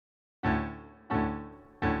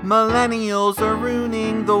Millennials are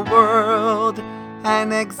ruining the world. An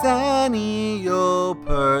exennial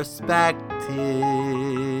perspective.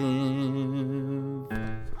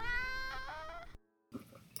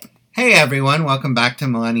 Hey everyone, welcome back to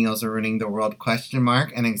Millennials Are Ruining the World ? An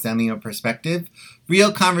exennial perspective.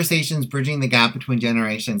 Real conversations bridging the gap between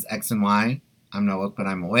generations X and Y. I'm not woke, but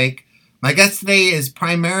I'm awake. My guest today is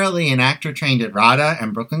primarily an actor trained at RADA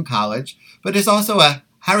and Brooklyn College, but is also a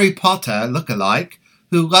Harry Potter lookalike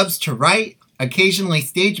who loves to write, occasionally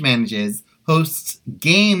stage manages, hosts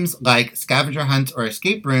games like scavenger hunts or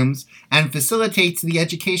escape rooms, and facilitates the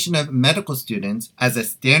education of medical students as a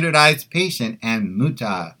standardized patient and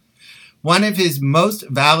muta. One of his most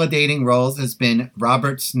validating roles has been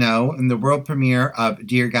Robert Snow in the world premiere of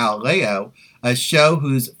Dear Galileo, a show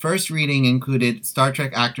whose first reading included Star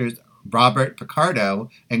Trek actors Robert Picardo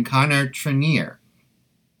and Connor Trinneer.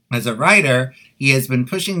 As a writer, he has been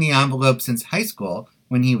pushing the envelope since high school,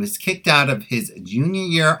 when he was kicked out of his junior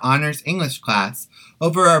year honors English class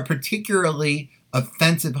over a particularly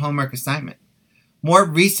offensive homework assignment. More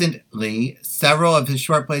recently, several of his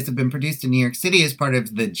short plays have been produced in New York City as part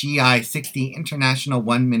of the GI60 International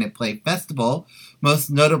One-Minute Play Festival, most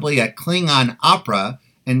notably a Klingon opera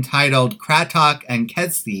entitled Kratok and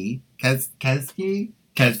Kesky,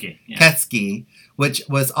 which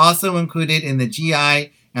was also included in the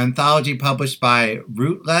GI anthology published by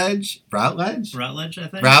Routledge, I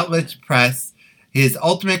think. Routledge Press. His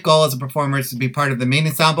ultimate goal as a performer is to be part of the main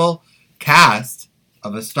ensemble cast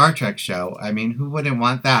of a Star Trek show. I mean, who wouldn't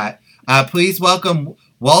want that? Please welcome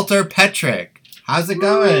Walter Petrik. How's it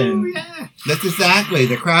going? Ooh, yeah. That's exactly.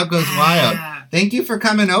 The crowd goes wild. Thank you for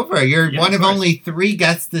coming over. You're one of only 3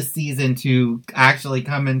 guests this season to actually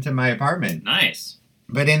come into my apartment. Nice.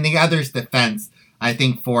 But in the other's defense, I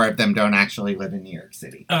think 4 of them don't actually live in New York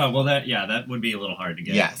City. Oh, well, that would be a little hard to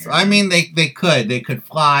get. Yes. I mean, they could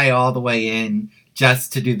fly all the way in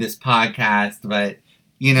just to do this podcast, but,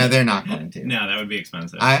 you know, they're not going to. No, that would be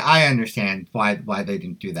expensive. I understand why they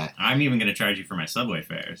didn't do that. I'm even going to charge you for my subway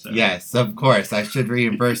fare. So. Yes, of course. I should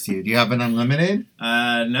reimburse you. Do you have an unlimited?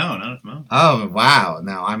 No, not at the moment. Oh, wow.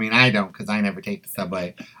 No, I mean, I don't, because I never take the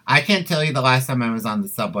subway. I can't tell you the last time I was on the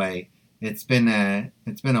subway. It's been a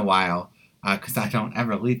while. Because I don't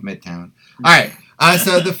ever leave Midtown. All right.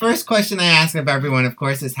 So the first question I ask of everyone, of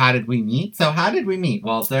course, is how did we meet? So how did we meet,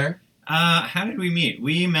 Walter? How did we meet?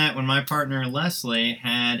 We met when my partner Leslie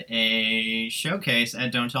had a showcase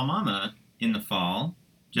at Don't Tell Mama in the fall.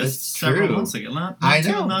 Just several months ago. Not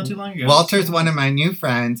too long ago. Walter's one of my new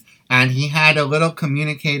friends, and he had a little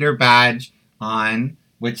communicator badge on,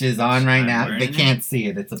 which is on right now. They can't see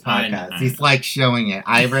it. It's a podcast. He's like showing it.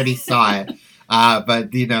 I already saw it.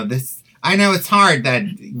 But, you know, I know it's hard that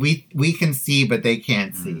we can see, but they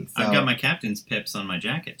can't see. So. I've got my captain's pips on my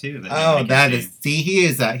jacket too. He's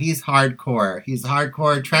hardcore. He's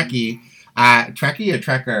hardcore Trekkie. Trekkie or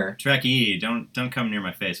Trekker? Trekkie. Don't come near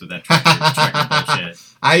my face with that Trekker bullshit.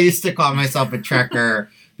 I used to call myself a Trekker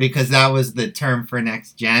because that was the term for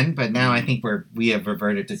next gen, but now I think we have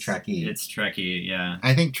reverted to Trekkie. It's Trekkie, yeah.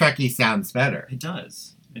 I think Trekkie sounds better. It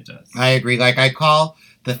does. I agree. Like I call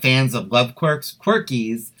the fans of Love Quirks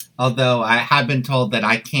Quirkies. Although I have been told that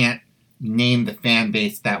I can't name the fan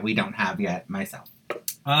base that we don't have yet myself.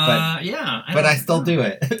 I still do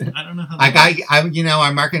it. I don't know how.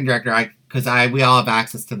 Our marketing director, we all have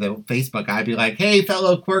access to the Facebook. I'd be like, "Hey,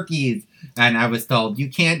 fellow Quirkies," and I was told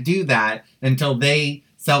you can't do that until they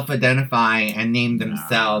self-identify and name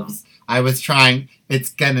themselves. No. I was trying.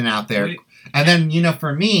 It's getting out there. And then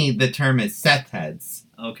for me, the term is Seth heads.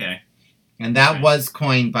 Okay. And that was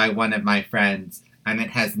coined by one of my friends. And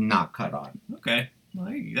it has not caught on. Okay.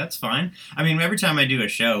 Well, that's fine. I mean, every time I do a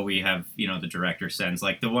show, we have, the director sends.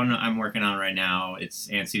 Like, the one I'm working on right now, it's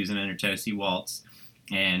Aunt Susan and her Tennessee Waltz.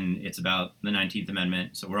 And it's about the 19th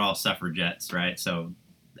Amendment. So we're all suffragettes, right? So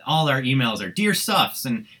all our emails are, Dear Suffs,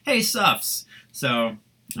 and Hey Suffs. So,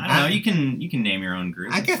 I don't know. You can name your own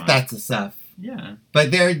group. I guess that's a Suff. Yeah.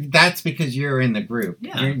 But that's because you're in the group.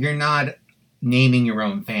 Yeah. You're not naming your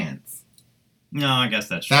own fans. No, I guess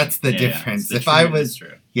that's true. That's the difference. If I was...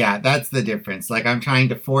 True. Yeah, that's the difference. Like, I'm trying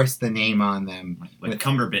to force the name on them. Like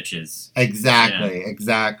Cumberbitches.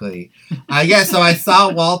 Exactly. So I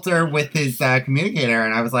saw Walter with his communicator,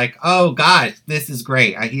 and I was like, oh, gosh, this is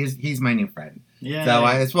great. He's my new friend. Yeah. So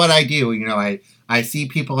it's what I do. I see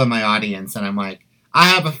people in my audience, and I'm like, I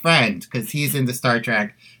have a friend, because he's into Star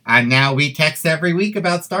Trek. And now we text every week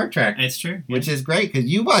about Star Trek. It's true. Which is great, because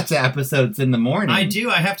you watch the episodes in the morning. I do.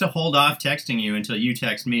 I have to hold off texting you until you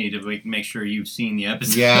text me to make sure you've seen the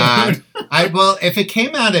episode. Yeah. If it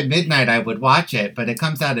came out at midnight, I would watch it, but it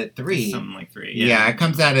comes out at 3. Something like 3. Yeah, it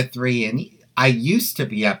comes out at 3, and I used to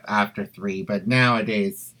be up after 3, but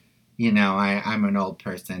nowadays, I'm an old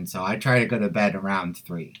person, so I try to go to bed around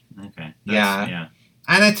 3. Okay. Yeah.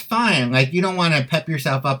 And it's fine. Like, you don't want to pep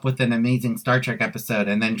yourself up with an amazing Star Trek episode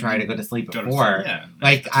and then try to go to sleep at 4.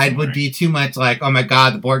 Like, I would be too much like, oh my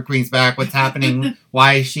god, the Borg Queen's back. What's happening?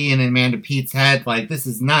 Why is she in Amanda Pete's head? Like, this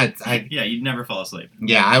is nuts. You'd never fall asleep.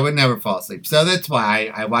 Yeah, I would never fall asleep. So that's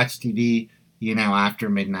why I watch TV, after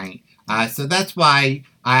midnight. So that's why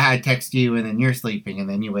I text you and then you're sleeping and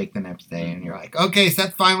then you wake the next day and you're like, okay,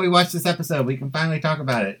 Seth finally watched this episode. We can finally talk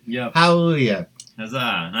about it. Yep. Hallelujah.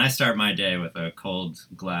 Huzzah. And I start my day with a cold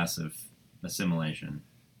glass of Assimilation.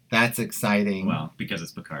 That's exciting. Well, because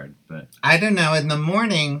it's Picard, but... I don't know. In the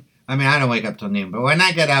morning, I don't wake up till noon, but when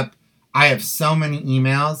I get up, I have so many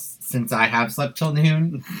emails since I have slept till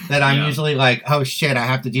noon that I'm usually like, oh shit, I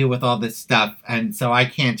have to deal with all this stuff. And so I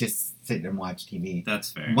can't just sit and watch TV.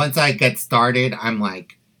 That's fair. Once I get started, I'm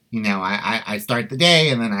like, I start the day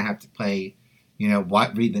and then I have to play,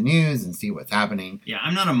 read the news and see what's happening. Yeah,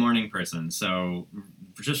 I'm not a morning person, so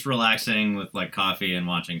just relaxing with like coffee and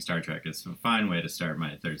watching Star Trek is a fine way to start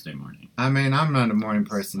my Thursday morning. I'm not a morning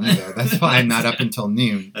person either. That's why I'm not up until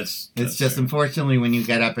noon. It's just fair. Unfortunately when you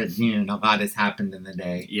get up at noon, a lot has happened in the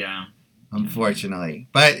day. Yeah. Unfortunately.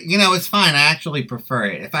 But, it's fine. I actually prefer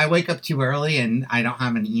it. If I wake up too early and I don't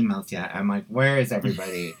have any emails yet, I'm like, where is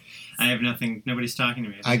everybody? I have nothing. Nobody's talking to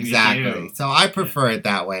me. Exactly. So I prefer it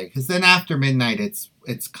that way. Because then after midnight, it's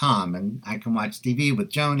calm. And I can watch TV with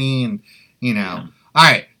Joni and, Yeah. All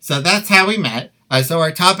right. So that's how we met. So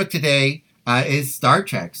our topic today is Star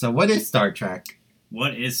Trek. So what is Star Trek?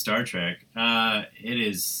 What is Star Trek? It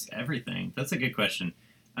is everything. That's a good question.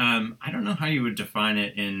 I don't know how you would define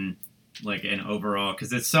it in... like an overall,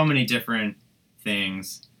 because it's so many different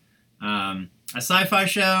things. A sci-fi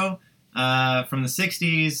show from the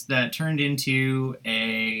 60s that turned into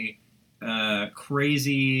a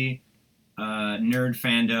crazy nerd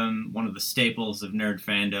fandom, one of the staples of nerd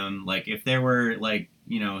fandom. Like, if there were,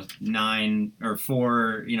 9 or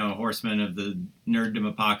 4, horsemen of the nerddom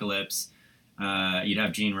apocalypse, you'd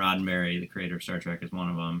have Gene Roddenberry, the creator of Star Trek, as one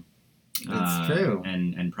of them. It's true.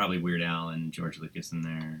 And probably Weird Al and George Lucas in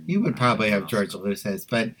there. You would probably have George Lucas,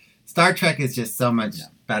 but Star Trek is just so much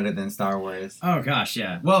better than Star Wars. Oh, gosh,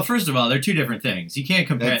 yeah. Well, first of all, they're two different things. You can't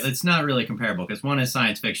compare. It's not really comparable, because one is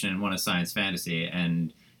science fiction and one is science fantasy,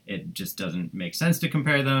 and it just doesn't make sense to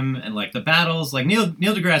compare them. And, the battles, Neil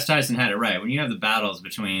deGrasse Tyson had it right. When you have the battles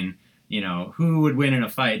between, who would win in a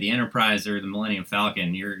fight, the Enterprise or the Millennium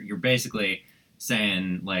Falcon, you're basically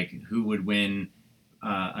saying, who would win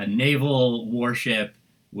a naval warship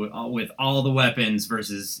with all the weapons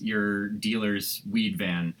versus your dealer's weed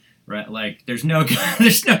van, right? There's no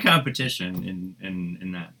competition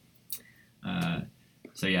in that.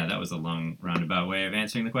 So yeah, that was a long roundabout way of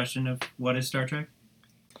answering the question of what is Star Trek.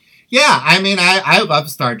 Yeah, I love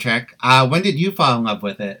Star Trek. When did you fall in love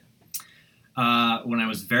with it? When I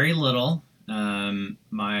was very little. There's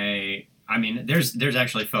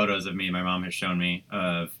actually photos of me, my mom has shown me,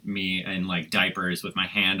 of me in diapers with my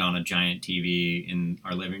hand on a giant TV in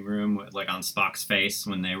our living room, on Spock's face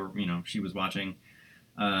when they were, she was watching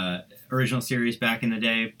original series back in the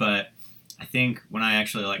day. But I think when I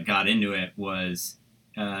actually got into it was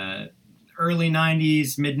early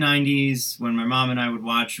 90s, mid 90s, when my mom and I would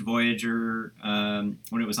watch Voyager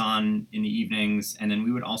when it was on in the evenings. And then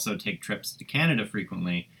we would also take trips to Canada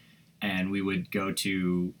frequently. And we would go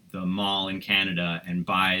to the mall in Canada and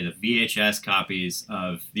buy the VHS copies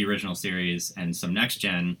of the original series and some Next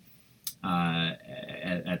Gen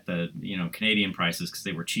at the Canadian prices because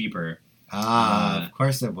they were cheaper. Of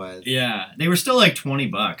course it was. Yeah, they were still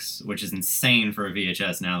 $20, which is insane for a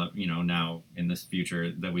VHS now that now in this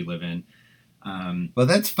future that we live in. Well,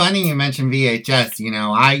 that's funny you mentioned VHS.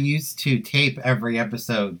 I used to tape every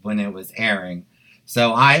episode when it was airing,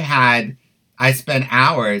 so I spent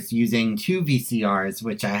hours using 2 VCRs,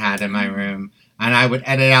 which I had in my room, and I would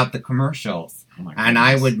edit out the commercials. And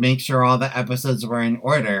I would make sure all the episodes were in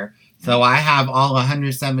order. So I have all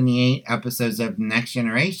 178 episodes of Next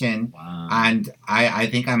Generation. Wow. And I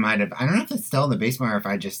think I might have... I don't know if it's still in the basement or if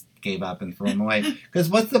I just gave up and threw them away. Because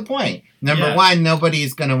what's the point? Number one,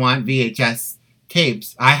 nobody's going to want VHS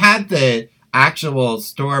tapes. I had the actual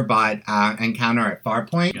store-bought Encounter at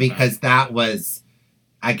Farpoint because that was...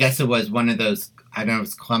 I guess it was one of those, I don't know, it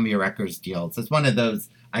was Columbia Records deals. It's one of those,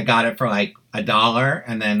 I got it for $1,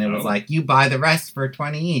 and then it was you buy the rest for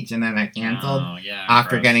 20 each, and then I canceled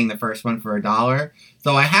after getting the first one for $1.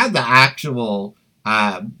 So I had the actual,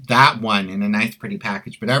 that one in a nice pretty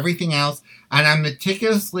package, but everything else, and I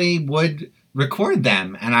meticulously would record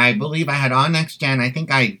them, and I believe I had all Next Gen. I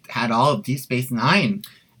think I had all of Deep Space Nine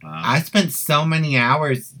Wow. I spent so many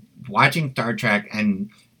hours watching Star Trek and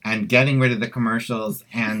getting rid of the commercials,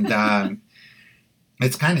 and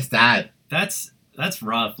it's kind of sad. That's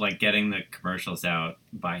rough, like getting the commercials out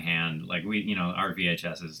by hand. Like our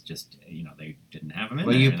VHSs just, they didn't have them in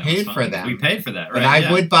Well, there. you and that paid was for fine. them. We paid for that, right? But I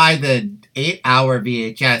yeah. would buy the 8-hour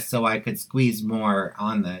VHS so I could squeeze more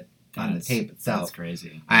on the tape itself. That's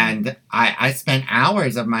crazy. And I spent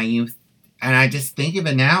hours of my youth, and I just think of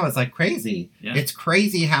it now, it's like crazy. Yeah. It's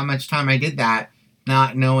crazy how much time I did that,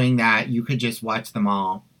 not knowing that you could just watch them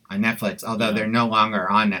all on Netflix, although Yeah. they're no longer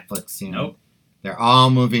on Netflix soon. Nope. They're all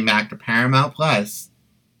moving back to Paramount Plus.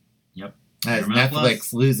 Yep. As Paramount Netflix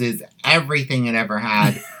Plus. loses everything it ever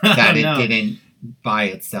had that it No. didn't by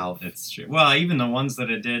itself. It's true. Well, even the ones that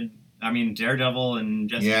it did, I mean, Daredevil and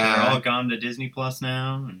Jessica Yeah. are all gone to Disney Plus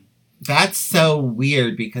now. And... That's so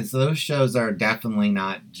weird because those shows are definitely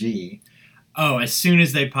not G. Oh, as soon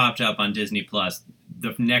as they popped up on Disney Plus,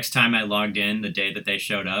 the next time I logged in, the day that they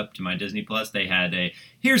showed up to my Disney Plus, they had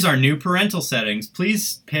here's our new parental settings.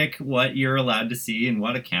 Please pick what you're allowed to see and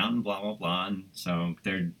what account and blah, blah, blah. And so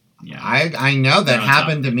they're, yeah. I know They're that on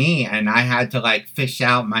happened top to me, and I had to fish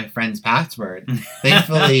out my friend's password.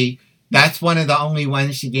 Thankfully, that's one of the only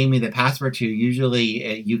ones she gave me the password to.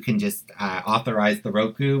 Usually, you can just authorize the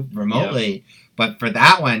Roku remotely, Yep. but for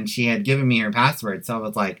that one, she had given me her password, so I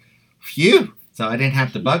was like, phew. So I didn't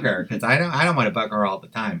have to bug her because I don't want to bug her all the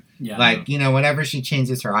time. Yeah, Whenever she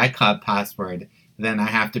changes her iCloud password, then I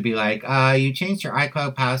have to be like, you changed your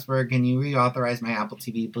iCloud password. Can you reauthorize my Apple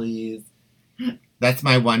TV, please? That's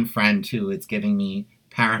my one friend who is giving me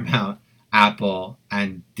Paramount, Apple,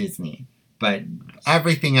 and Disney. But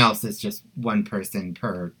everything else is just one person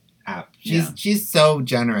per app. She's so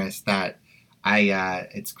generous that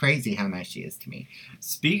it's crazy how nice she is to me.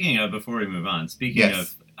 Speaking of, before we move on,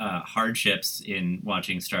 Yes. of hardships in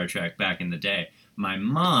watching Star Trek back in the day, my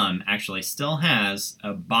mom actually still has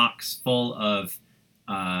a box full of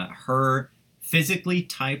her physically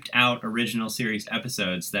typed out original series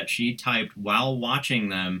episodes that she typed while watching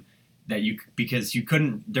them, because you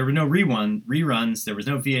couldn't, there were no reruns, there was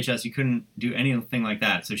no VHS, you couldn't do anything like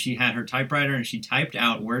that. So she had her typewriter and she typed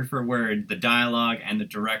out word for word the dialogue and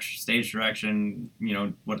the stage direction,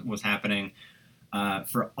 what was happening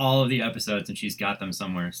for all of the episodes, and she's got them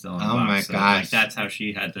somewhere still in the box. Oh my So, gosh. that's how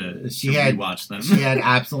she had to had rewatch them. She had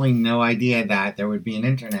absolutely no idea that there would be an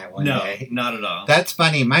internet one day. No, not at all. That's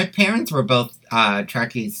funny. My parents were both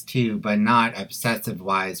Trekkies too, but not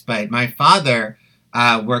obsessive-wise. But my father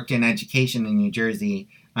worked in education in New Jersey,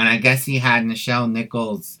 and I guess he had Nichelle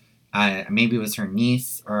Nichols, maybe it was her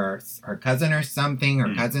niece or her cousin or something,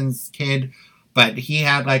 her cousin's kid, but he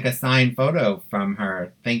had a signed photo from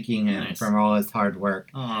her thanking him for all his hard work.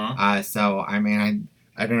 Aww. So, I mean,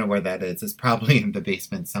 I don't know where that is. It's probably in the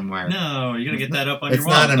basement somewhere. No, you're going to get that up on your It's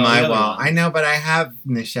wall. not on with all my the other wall. ones. I know, but I have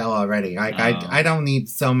Nichelle already. I don't need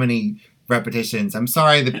so many repetitions. I'm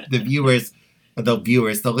sorry the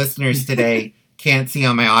listeners today can't see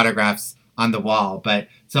all my autographs on the wall. But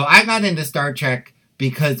so I got into Star Trek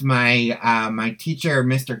because my teacher,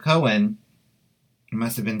 Mr. Cohen,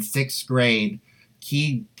 must have been 6th grade,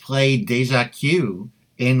 he played Deja Q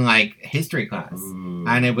in history class. Ooh.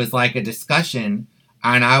 And it was a discussion,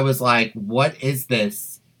 and I was like, what is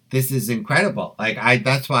this? This is incredible.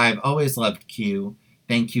 That's why I've always loved Q.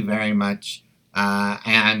 Thank you very much.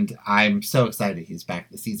 And I'm so excited he's back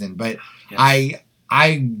this season. But Yes.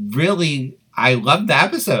 I loved the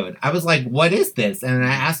episode. I was like, what is this? And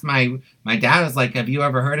I asked my dad, I was like, have you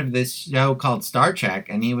ever heard of this show called Star Trek?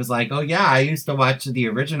 And he was like, oh yeah, I used to watch the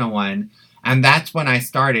original one. And that's when I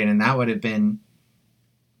started, and that would have been,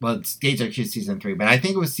 well, it's Deja Q season 3, but I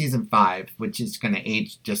think it was season 5, which is going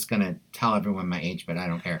to tell everyone my age, but I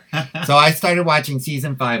don't care. So I started watching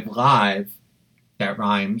season 5 live, that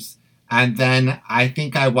rhymes, and then I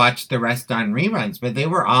think I watched the rest on reruns, but they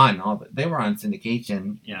were on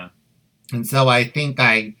syndication. Yeah. And so I think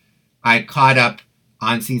I caught up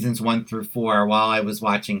on seasons 1 through 4 while I was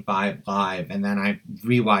watching 5 live, and then I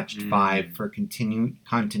rewatched 5 for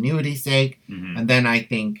continuity's sake, and then I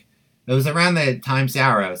think it was around the Times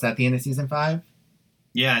Arrow. Is that the end of season 5?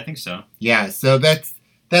 Yeah, I think so. Yeah, so that's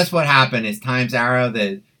what happened. Is Times Arrow,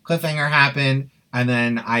 the cliffhanger happened, and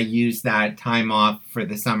then I used that time off for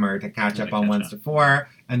the summer to catch up on 1 to 4,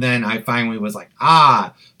 and then I finally was like,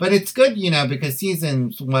 but it's good, because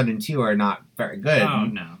seasons 1 and 2 are not very good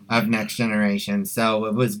of Next Generation, so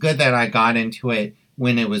it was good that I got into it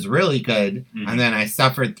when it was really good, and then I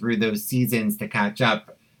suffered through those seasons to catch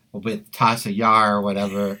up with Tasha Yar or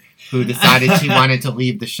whatever, who decided she wanted to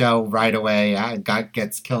leave the show right away.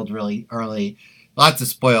 Gets killed really early. Lots of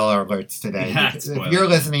spoiler alerts today. Yeah, If you're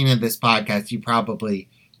listening to this podcast, you probably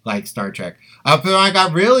like Star Trek. But I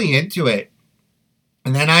got really into it.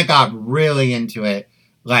 And then I got really into it.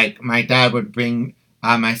 Like, my dad would bring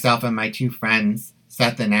myself and my two friends,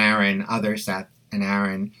 Seth and Aaron, other Seth and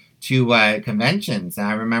Aaron, to conventions. And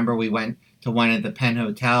I remember we went to one at the Penn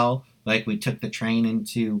Hotel. Like, we took the train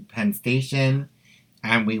into Penn Station.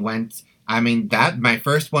 And we went... I mean, my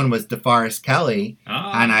first one was DeForest Kelley. Oh.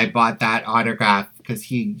 And I bought that autograph because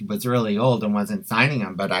he was really old and wasn't signing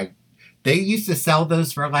them. But they used to sell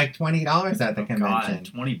those for like $20 at the convention. God,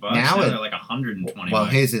 $20. Now they're like $120. Well,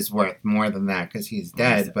 his is worth more than that because he's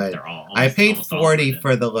dead. But almost, I paid $40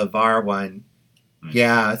 for the LeVar one.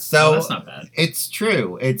 Yeah, so that's not bad. It's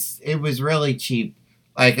true. It was really cheap.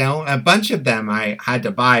 Like, a bunch of them I had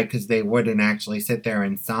to buy because they wouldn't actually sit there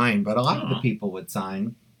and sign. But a lot of the people would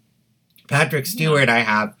sign. Patrick Stewart, I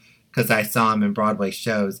have because I saw him in Broadway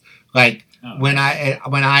shows. Like when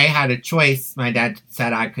I had a choice, my dad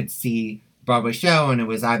said I could see a Broadway show, and it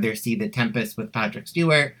was either see The Tempest with Patrick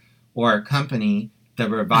Stewart or Company, the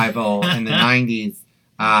revival in the '90s.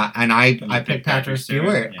 And I picked Patrick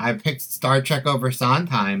Stewart. Yeah. I picked Star Trek over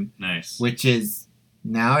Sondheim. Nice. Which is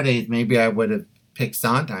nowadays maybe I would have picked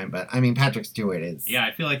Sondheim, but I mean Patrick Stewart is. Yeah,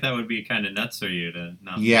 I feel like that would be kind of nuts for you to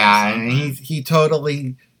not. Yeah, and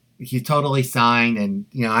he totally signed, and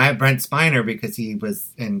I have Brent Spiner because he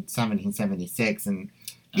was in 1776, and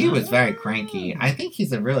he was very cranky. I think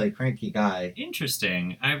he's a really cranky guy.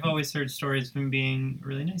 Interesting. I've always heard stories of him being a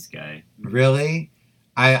really nice guy. Really?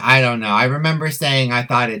 I don't know. I remember saying I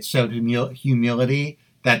thought it showed humility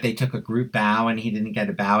that they took a group bow and he didn't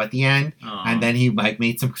get a bow at the end, and then he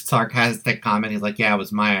made some sarcastic comment. He's like, "Yeah, it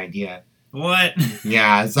was my idea." What?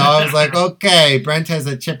 Yeah, so I was like, okay, Brent has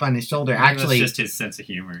a chip on his shoulder. Actually, that's just his sense of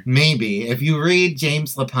humor. Maybe. If you read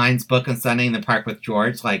James Lapine's book on Sunday in the Park with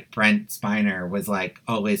George, like, Brent Spiner was, like,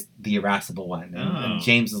 always the irascible one. And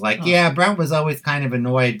James was like, yeah, Brent was always kind of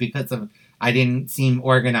annoyed because I didn't seem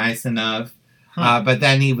organized enough. But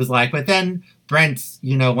then he was like, but then Brent,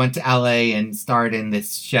 went to LA and starred in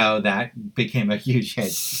this show that became a huge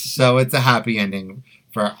hit. So it's a happy ending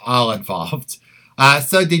for all involved.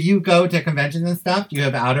 So did you go to conventions and stuff? Do you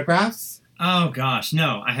have autographs? Oh, gosh,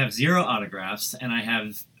 no. I have 0 autographs, and I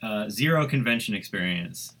have 0 convention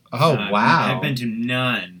experience. Oh, wow. I've been to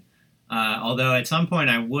none. Although at some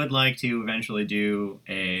point I would like to eventually do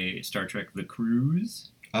a Star Trek The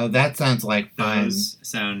Cruise. Oh, that sounds like fun. Those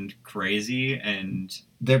sound crazy, and...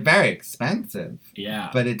 They're very expensive.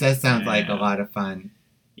 Yeah. But it does sound like a lot of fun.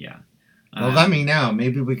 Yeah. Well, let me know.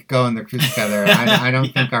 Maybe we could go on the cruise together. I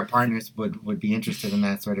don't think our partners would be interested in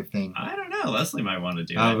that sort of thing. I don't know. Leslie might want to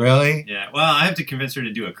do it. Oh, really? Yeah. Well, I have to convince her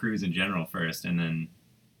to do a cruise in general first, and then...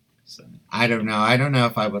 So. I don't know. I don't know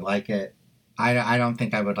if I would like it. I don't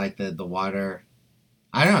think I would like the water.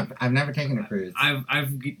 I don't know. I've never taken a cruise.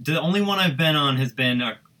 The only one I've been on has been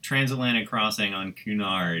a transatlantic crossing on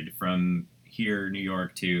Cunard from here, New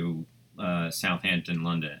York, to Southampton,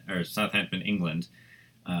 England.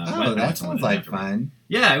 That sounds like fun.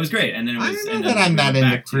 Yeah, it was great. And then I don't know that I'm that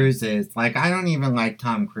into cruises. Like, I don't even like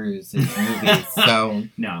Tom Cruise's movies, so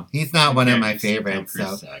no, he's not one of my favorites.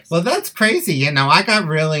 So, well, that's crazy. I got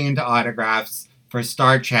really into autographs for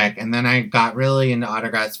Star Trek, and then I got really into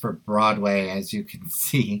autographs for Broadway, as you can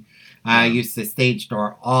see. I used to stage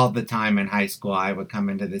door all the time in high school. I would come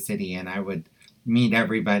into the city and I would meet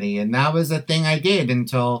everybody, and that was a thing I did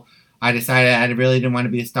until I decided I really didn't want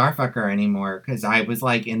to be a starfucker anymore because I was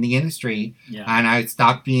like in the industry and I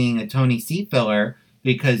stopped being a Tony seat filler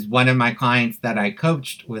because one of my clients that I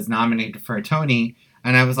coached was nominated for a Tony,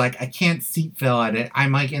 and I was like, I can't seat fill at it.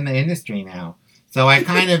 I'm like in the industry now. So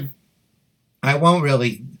I won't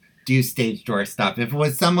really do stage door stuff. If it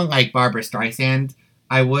was someone like Barbara Streisand,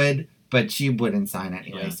 I would, but she wouldn't sign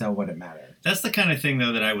anyway, so it wouldn't matter. That's the kind of thing,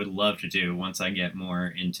 though, that I would love to do once I get more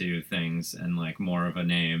into things and, like, more of a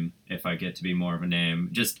name, if I get to be more of a name.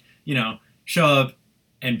 Just, show up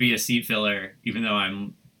and be a seat filler, even though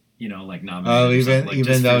I'm, like, nominated. Oh,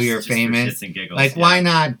 even though you're famous? For shits and giggles. Like, why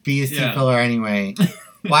not be a seat filler anyway?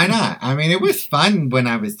 Why not? I mean, it was fun when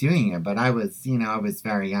I was doing it, but I was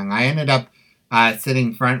very young. I ended up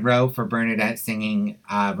sitting front row for Bernadette singing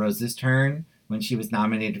Rose's Turn when she was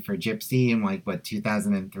nominated for Gypsy in,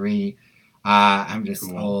 2003. I'm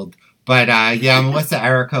just old. But, Melissa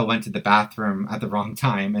Errico went to the bathroom at the wrong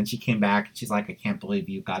time, and she came back, and she's like, I can't believe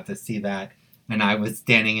you got to see that. And I was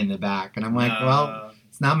standing in the back. And I'm like, well,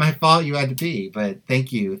 it's not my fault you had to be, but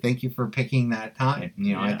thank you. Thank you for picking that time.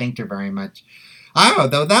 I thanked her very much. I don't know,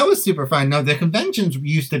 though. That was super fun. No, the conventions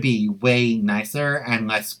used to be way nicer and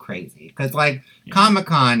less crazy. Because,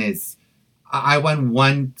 Comic-Con is... I went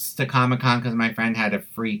once to Comic-Con because my friend had a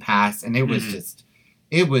free pass, and it was just...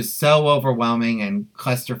 It was so overwhelming and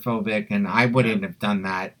claustrophobic, and I wouldn't have done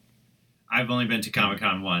that. I've only been to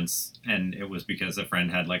Comic-Con once, and it was because a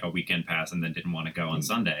friend had like a weekend pass and then didn't want to go on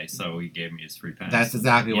Sunday, so he gave me his free pass. That's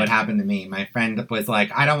exactly what happened to me. My friend was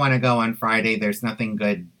like, I don't want to go on Friday. There's nothing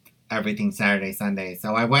good. Everything Saturday, Sunday.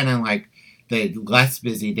 So I went on like the less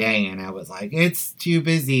busy day, and I was like, it's too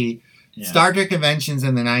busy. Yeah. Star Trek conventions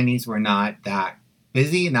in the 90s were not that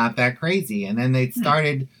busy, not that crazy. And then they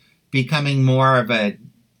started becoming more of a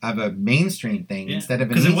mainstream thing instead of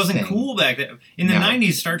a niche thing. Because it wasn't cool back then. In the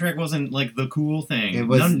 90s, Star Trek wasn't like the cool thing. It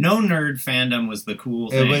was, no nerd fandom was the cool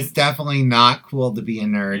thing. It was definitely not cool to be a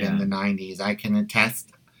nerd in the 90s. I can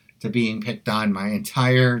attest to being picked on my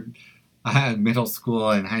entire middle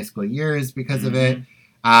school and high school years because of it.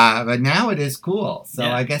 But now it is cool. So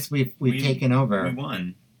I guess we've taken over. We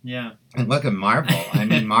won. Yeah. And look at Marvel. I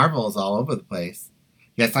mean, Marvel's all over the place.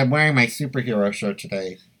 Yes, I'm wearing my superhero shirt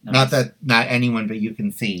today. Nice. Not anyone but you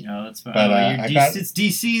can see. Oh, that's fine. But, it's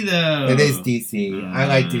DC, though. It is DC. I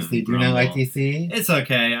like DC. Do you not like DC? It's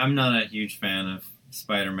okay. I'm not a huge fan of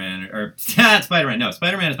Spider-Man. Or Spider-Man. No,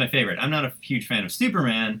 Spider-Man is my favorite. I'm not a huge fan of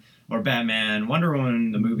Superman or Batman. Wonder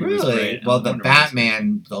Woman, the movie was great. Well, the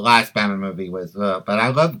last Batman movie was, but I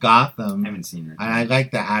love Gotham. I haven't seen it. And I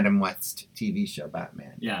like the Adam West TV show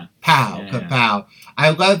Batman. Yeah. Pow, kapow. I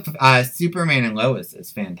love Superman and Lois.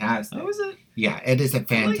 It's fantastic. Oh, is it? Yeah, it is a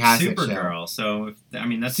fantastic show. I like Supergirl, so that's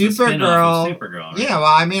Supergirl. The spin-off of Supergirl. Right? Yeah,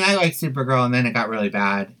 well, I mean, I like Supergirl, and then it got really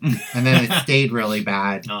bad, and then it stayed really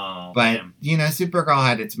bad. Oh, but damn. Supergirl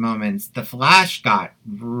had its moments. The Flash got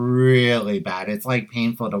really bad. It's like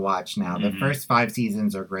painful to watch now. The first 5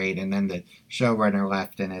 seasons are great, and then the showrunner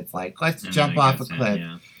left, and it's like, let's jump off a cliff.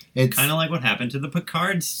 Yeah. It's kind of like what happened to the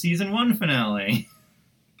Picard season 1 finale.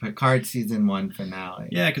 Picard season 1 finale.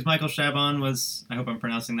 Yeah, because Michael Chabon was, I hope I'm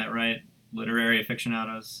pronouncing that right, literary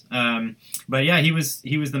aficionados. But yeah, he was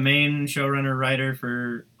the main showrunner writer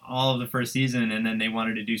for all of the first season, and then they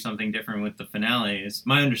wanted to do something different with the finale. It's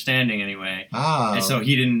my understanding anyway. Oh. And so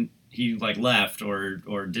he left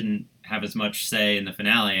or didn't have as much say in the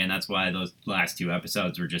finale, and that's why those last 2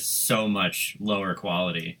 episodes were just so much lower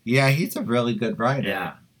quality. Yeah, he's a really good writer.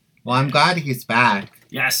 Yeah. Well, I'm glad he's back.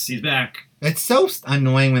 Yes, he's back. It's so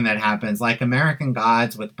annoying when that happens. Like American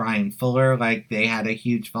Gods with Brian Fuller, like they had a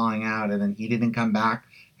huge falling out, and then he didn't come back.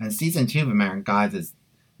 And season 2 of American Gods is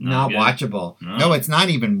not watchable. No, it's not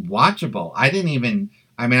even watchable. I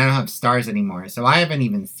don't have Stars anymore, so I haven't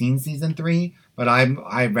even seen season 3. But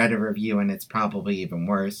I read a review, and it's probably even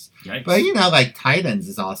worse. Yikes. But like Titans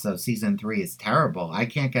is also season 3 is terrible. I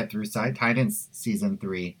can't get through Titans season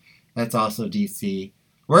 3. That's also DC.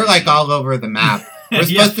 We're like all over the map. We're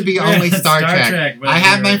supposed to be only Star Trek. I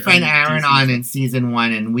had my friend Aaron on in season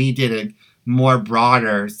 1, and we did a more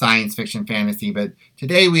broader science fiction fantasy. But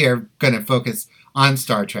today we are going to focus on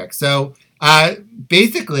Star Trek. So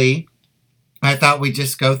basically, I thought we'd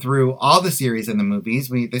just go through all the series and the movies.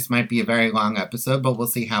 This might be a very long episode, but we'll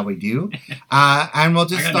see how we do. And we'll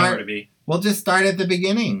just start. We'll just start at the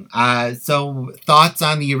beginning. So thoughts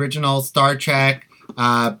on the original Star Trek.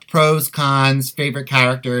 Pros, cons, favorite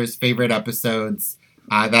characters, favorite episodes.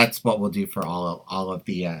 That's what we'll do for all of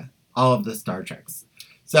the Star Treks.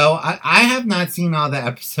 So I have not seen all the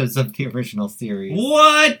episodes of the original series.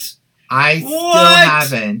 What? I still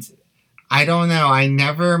haven't. I don't know.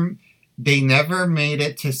 They never made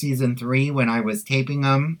it to season 3 when I was taping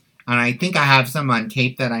them, and I think I have some on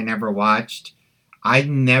tape that I never watched. I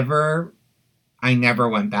never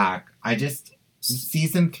went back.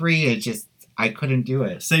 Season 3 I couldn't do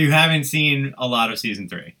it. So you haven't seen a lot of season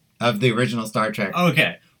 3 of the original Star Trek.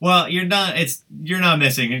 Okay. Well, you're not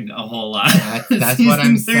missing a whole lot. That's what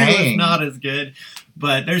I'm saying. Season 3 was not as good,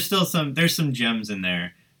 but there's some gems in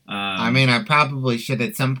there. I probably should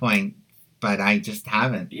at some point, but I just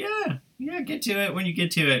haven't. Yeah, get to it when you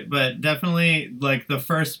get to it. But definitely, like the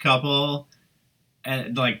first couple,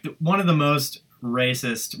 one of the most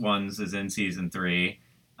racist ones is in season 3.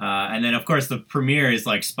 And then, of course, the premiere is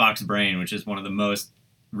like Spock's Brain, which is one of the most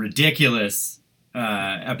ridiculous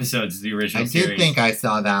episodes of the original series. I did think I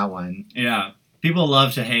saw that one. Yeah. People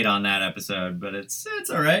love to hate on that episode, but it's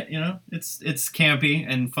all right, It's campy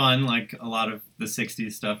and fun like a lot of the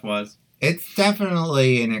 60s stuff was. It's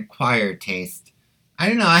definitely an acquired taste. I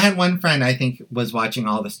don't know. I had one friend I think was watching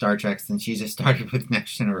all the Star Treks, and she just started with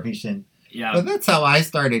Next Generation. Yeah. But that's how I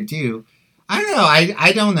started, too. I don't know.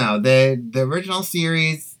 I don't know. The original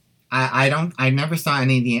series... I never saw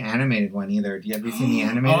any of the animated one either. Have you seen the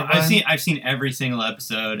animated one? I've seen every single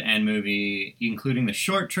episode and movie, including the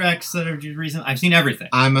short treks that are recent. I've seen everything.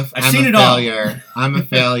 I'm a failure. I'm a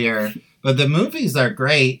failure. But the movies are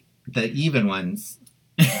great. The even ones.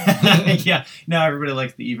 Yeah, now everybody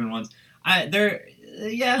likes the even ones.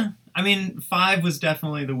 Yeah. I mean, 5 was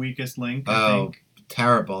definitely the weakest link. I think.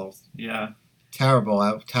 Terrible. Yeah.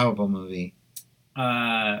 Terrible movie.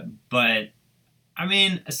 But I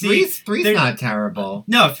mean, see, three's not terrible.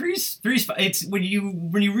 No, three's. It's when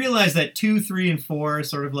you realize that 2, 3, and 4 are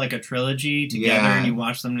sort of like a trilogy together, and you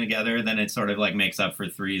watch them together, then it sort of like makes up for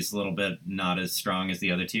 3's a little bit not as strong as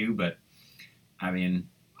the other two. But I mean,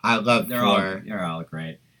 I love 4. They're all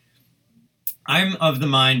great. I'm of the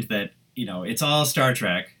mind that it's all Star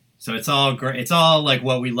Trek, so it's all great. It's all like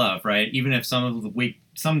what we love, right? Even if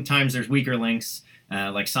sometimes there's weaker links,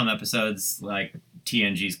 like some episodes, like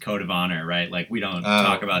TNG's Code of Honor, right? Like we don't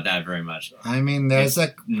talk about that very much. I mean, there's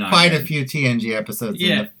quite a few TNG episodes,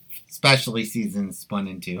 especially seasons 1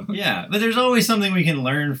 and 2. Yeah, but there's always something we can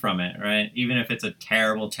learn from it, right? Even if it's a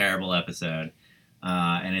terrible, terrible episode,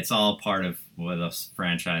 and it's all part of this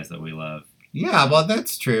franchise that we love. Yeah, well,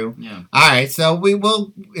 that's true. Yeah. All right, so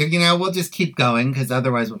we'll just keep going because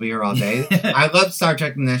otherwise we'll be here all day. I love Star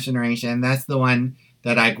Trek: The Next Generation. That's the one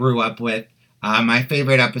that I grew up with. My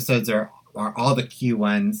favorite episodes are all the Q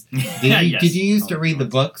ones. Did you used to read the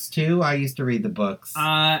books too? I used to read the books.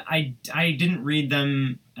 I didn't read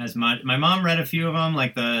them as much. My mom read a few of them,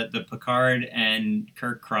 like the Picard and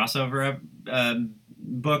Kirk crossover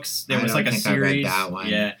books. There was like a series. I read that one.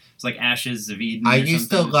 Yeah, it's like Ashes of Eden. I used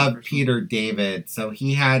to love Peter David. So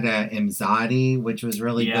he had Imzadi, which was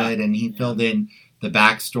really good, and he filled in the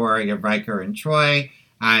backstory of Riker and Troy.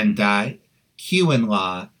 And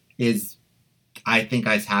Q-in-Law is, I think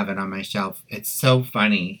I have it on my shelf. It's so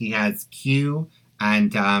funny. He has Q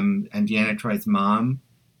and Deanna Troy's mom.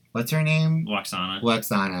 What's her name?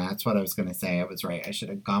 Lwaxana. That's what I was going to say. I was right. I should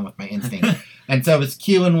have gone with my instinct. And so it's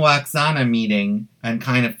Q and Lwaxana meeting and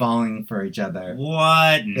kind of falling for each other.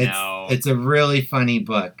 What? No. It's a really funny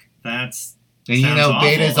book. That's... And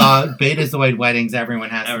Betazoid weddings, everyone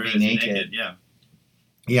has to be naked. Yeah.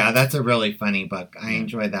 Yeah, that's a really funny book. I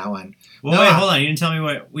enjoyed that one. Well, wait, hold on. You didn't tell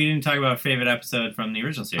me we didn't talk about favorite episode from the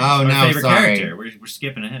original series. Oh, no, favorite sorry. character. We're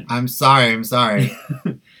skipping ahead. I'm sorry.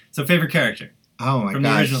 So, favorite character. Oh, my gosh. From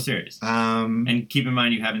the original series. And keep in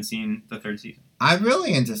mind you haven't seen the 3rd season. I'm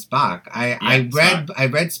really into Spock. I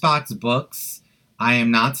read Spock's books. I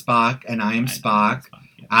Am Not Spock and I Am Spock.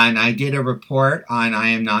 And I did a report on I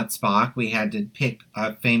Am Not Spock. We had to pick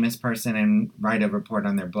a famous person and write a report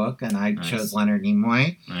on their book, and I chose Leonard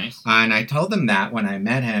Nimoy. Nice. And I told him that when I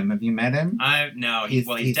met him. Have you met him? No. He's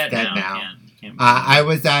dead now. I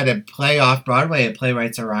was at a play off Broadway at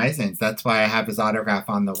Playwrights Horizons. That's why I have his autograph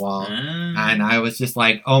on the wall. And I was just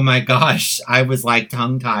like, oh my gosh. I was like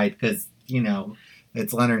tongue-tied because,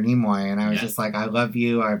 it's Leonard Nimoy. And I was just like, I love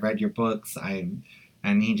you. I've read your books.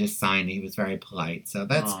 And he just signed. He was very polite. So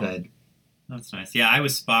that's good. That's nice. Yeah, I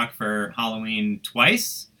was Spock for Halloween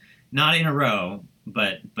twice. Not in a row,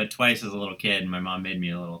 but twice as a little kid. And my mom made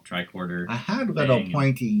me a little tricorder. I had little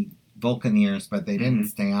pointy Vulcan ears, but they didn't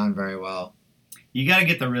stay on very well. You got to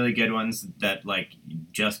get the really good ones that like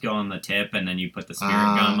just go on the tip and then you put the spirit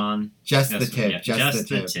gum on. Just the tip. Yeah, just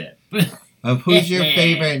the tip. Who's your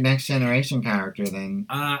favorite Next Generation character then?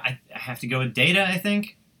 I have to go with Data, I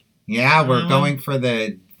think. Yeah, we're going for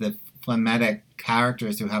the phlegmatic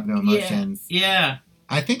characters who have no emotions. Yeah.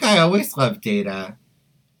 I think I always love Data.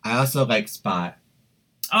 I also like Spot.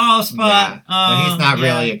 Oh, Spot. Yeah. But he's not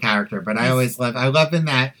really a character, but I love in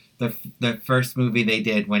that the first movie they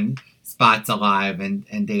did when Spot's alive and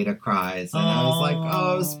Data cries. And I was like,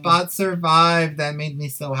 oh, Spot survived. That made me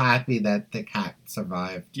so happy that the cat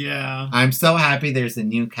survived. Yeah. I'm so happy there's a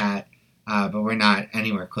new cat. But we're not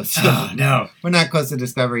anywhere close to no. We're not close to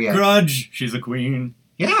Discovery yet. Grudge. She's a queen.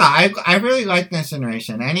 Yeah, I really like Next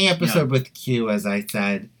Generation. Any episode with Q, as I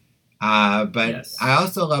said. But I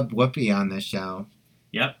also loved Whoopi on this show.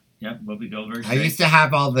 Yep. Whoopi Goldberg. I used to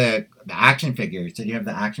have all the action figures. Did you have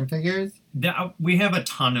the action figures? We have a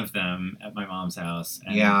ton of them at my mom's house.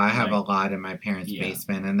 And I have a lot in my parents'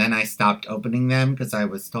 basement. And then I stopped opening them because I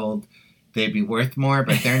was told they'd be worth more,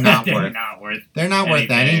 but they're not They're not worth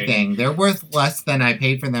anything. They're worth less than I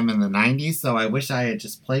paid for them in the 90s, so I wish I had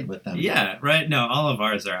just played with them. Yeah, right. No, all of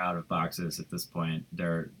ours are out of boxes at this point.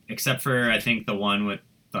 Except for I think the one with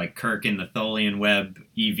like Kirk in the Tholian Web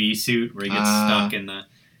EV suit where he gets stuck in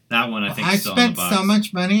that one. I think is still in the box. I spent so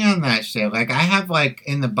much money on that shit. Like I have like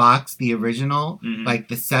in the box the original, like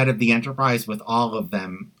the set of the Enterprise with all of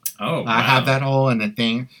them. Oh, I have that whole in a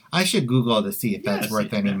thing. I should Google to see if that's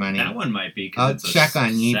worth any money. That one might be. I'll check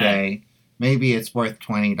on eBay. Maybe it's worth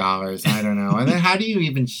 $20. I don't know. And then how do you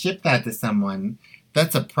even ship that to someone?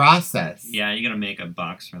 That's a process. Yeah, you got to make a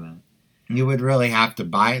box for that. You would really have to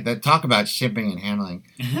buy it. Talk about shipping and handling.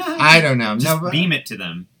 I don't know. Just No, beam it to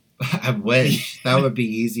them. I wish that would be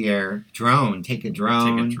easier. Drone, take a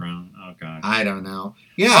drone. Take a drone. Oh god. I don't know.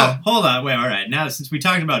 Yeah. Oh, hold on. Wait. All right. Now, since we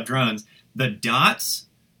talked about drones, the dots.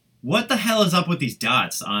 What the hell is up with these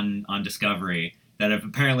dots on Discovery that have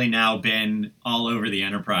apparently now been all over the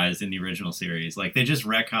Enterprise in the original series? Like they just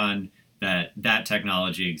retconned that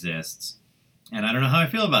technology exists, and I don't know how I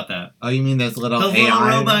feel about that. Oh, you mean those little Those AI?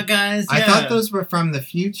 little robot guys. I Yeah. thought those were from the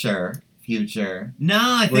future. No,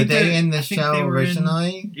 I think Were they they're- in the I think show they were in-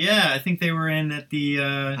 originally? Yeah, I think they were in at the.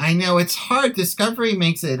 I know it's hard. Discovery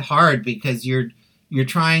makes it hard because you're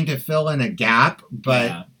trying to fill in a gap, but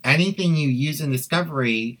Yeah. anything you use in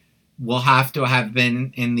Discovery will have to have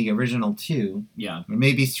been in the original too. Yeah.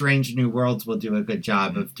 Maybe Strange New Worlds will do a good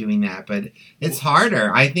job of doing that, but it's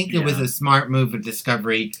harder. I think it was Yeah. a smart move of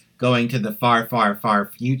Discovery going to the far, far, far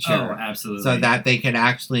future. Oh, absolutely. So that they could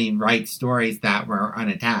actually write stories that were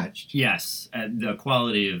unattached. Yes, the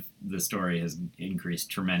quality of the story has increased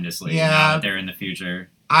tremendously Yeah. now that they're in the future.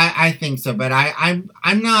 I think so, but I'm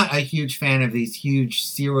not a huge fan of these huge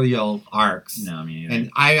serial arcs. No, I mean, And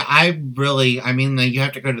I really, I mean, you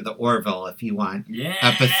have to go to the Orville if you want yeah,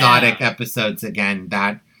 episodic episodes again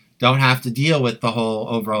that don't have to deal with the whole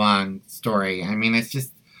overlong story. I mean, it's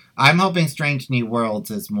just, I'm hoping Strange New Worlds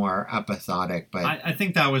is more episodic, but I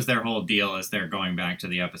think that was their whole deal, is they're going back to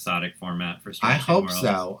the episodic format for I Strange New hope Worlds.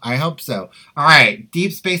 so. I hope so. All right,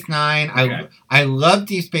 Deep Space Nine. Okay. I love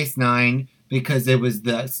Deep Space Nine because it was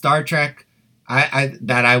the Star Trek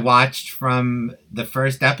that I watched from the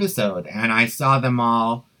first episode, and I saw them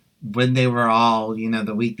all when they were all,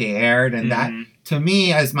 the week they aired, and that, Mhm. to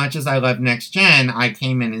me, as much as I love Next Gen, I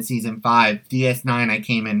came in season 5. DS9, I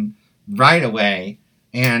came in right away,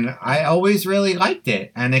 and I always really liked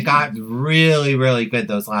it, and it got really, really good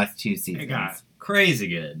those last 2 seasons. It got crazy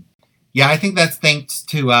good. Yeah, I think that's thanks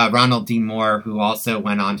to Ronald D. Moore, who also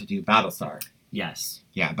went on to do Battlestar. Yes.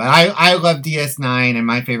 Yeah, but I love DS9, and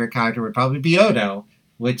my favorite character would probably be Odo,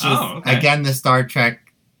 which is, okay. again, the Star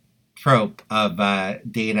Trek trope of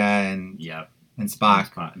Data and Yep.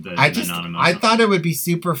 Spock. The I I thought it would be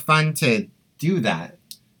super fun to do that,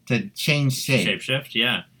 to change shape. Shapeshift,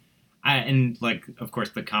 yeah. And of course,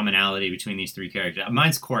 the commonality between these three characters.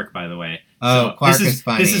 Mine's Quark, by the way. Oh, So Quark this is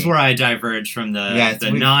funny. This is where I diverge from the Yes,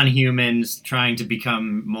 we- non-humans trying to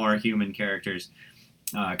become more human characters.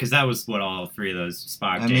 Because that was what all three of those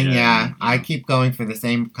Spock. I mean, Data, yeah, and, I keep going for the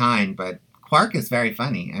same kind, but Quark is very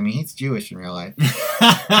funny. I mean, he's Jewish in real life.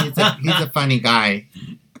 He's a funny guy.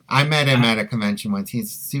 I met him at a convention once.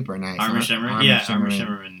 He's super nice. Armor Shimmer. Armor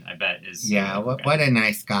Shimmerman, I bet is. Yeah, what a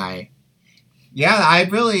nice guy. Yeah, I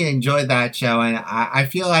really enjoyed that show, and I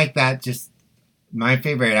feel like that just my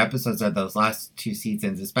favorite episodes are those last 2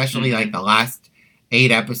 seasons, especially like the last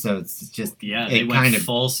 8 episodes. It's just Yeah, it they went kind of-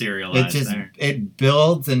 full serialized there. it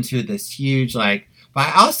builds into this huge But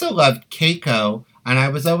I also loved Keiko, and I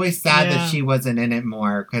was always sad Yeah. that she wasn't in it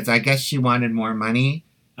more because I guess she wanted more money.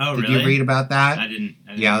 Oh, Did really? you read about that? I didn't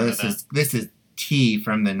Yeah, know this that. is tea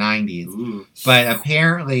from the 90s. Ooh. But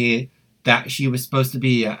apparently that she was supposed to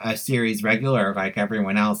be a series regular like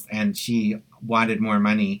everyone else, and she wanted more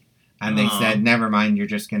money, and they Aw. said, never mind, you're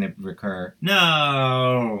just going to recur.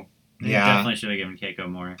 No. They Yeah. definitely should have given Keiko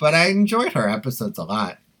more. But I enjoyed her episodes a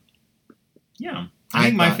lot. Yeah. I I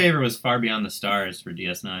think my thought- favorite was Far Beyond the Stars for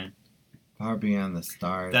DS9. Far Beyond the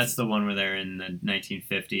Stars. That's the one where they're in the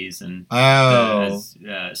 1950s and Oh,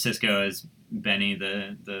 Cisco as Benny,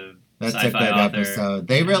 the that's a sci-fi good author. episode.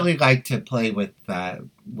 They Yeah. really like to play with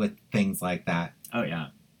things like that. Oh, yeah.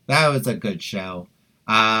 That was a good show.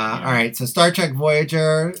 Yeah. All right, so Star Trek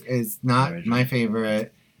Voyager is not Voyager. my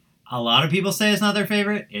favorite. A lot of people say it's not their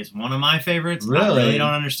favorite. It's one of my favorites. I Really? really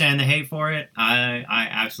don't understand the hate for it. I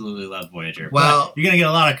absolutely love Voyager. Well- But you're going to get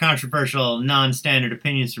a lot of controversial, non-standard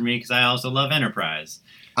opinions from me because I also love Enterprise.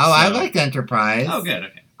 Oh, I So- like Enterprise. Oh, good.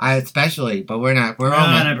 Okay. I especially, but we're not. We're No,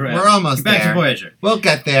 almost. Enterprise. We're almost Back there. to Voyager. We'll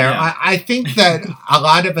get there. Yeah. I think that a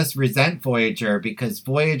lot of us resent Voyager because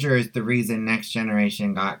Voyager is the reason Next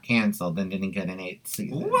Generation got canceled and didn't get an 8th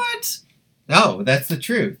season. What? No, that's the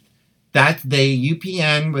truth.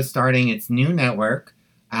 UPN was starting its new network,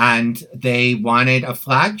 and they wanted a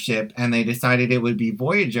flagship, and they decided it would be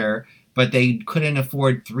Voyager, but they couldn't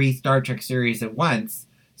afford 3 Star Trek series at once.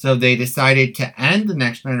 So they decided to end the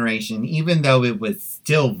Next Generation, even though it was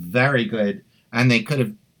still very good, and they could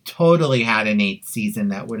have totally had an 8th season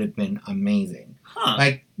that would have been amazing. Huh.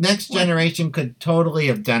 Like, Next What? Generation could totally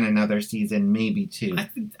have done another season, maybe 2.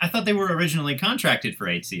 I thought they were originally contracted for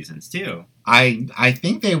 8 seasons, too. I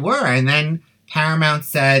think they were, and then Paramount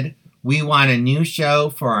said, we want a new show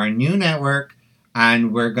for our new network.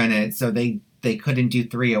 and so they couldn't do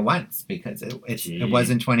 3 at once because it was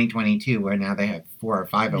in 2022 where now they have 4 or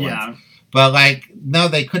 5 at once. But like, no,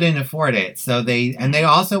 they couldn't afford it. So they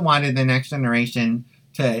also wanted the Next Generation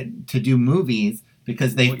to do movies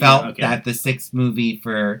because they felt that the 6th movie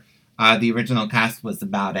for the original cast was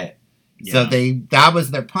about it. Yeah. So that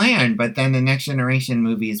was their plan. But then the Next Generation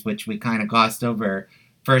movies, which we kind of glossed over,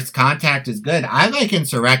 First Contact is good. I like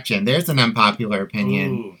Insurrection. There's an unpopular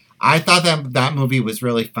opinion. Ooh. I thought that movie was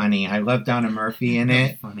really funny. I love Donna Murphy in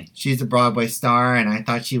it. Funny. She's a Broadway star, and I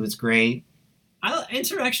thought she was great.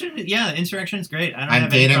 Insurrection is great.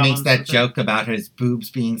 And Data makes that joke about his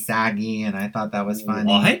boobs being saggy, and I thought that was funny.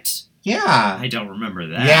 What? Yeah. I don't remember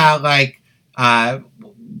that. Yeah, like,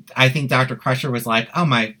 I think Dr. Crusher was like, oh,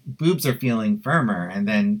 my boobs are feeling firmer. And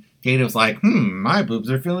then Data was like, my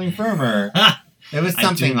boobs are feeling firmer. It was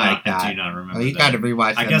something like that. I do not remember. Oh, you got to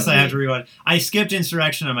rewatch. I guess I have to rewatch. I skipped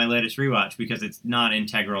Insurrection on my latest rewatch because it's not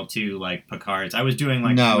integral to like Picard's. I was doing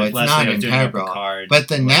like it's Leslie, not integral. But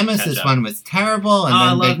the Nemesis one was terrible. And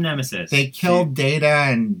I love Nemesis. They killed Data,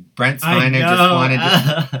 and Brent Spiner just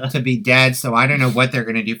wanted to be dead. So I don't know what they're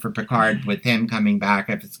going to do for Picard with him coming back.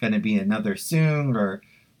 If it's going to be another Soong or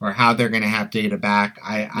how they're going to have Data back,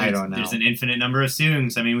 I don't know. There's an infinite number of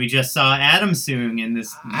Soongs. I mean, we just saw Adam Soong in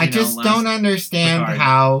this. I just don't understand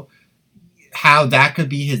how that could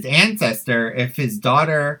be his ancestor if his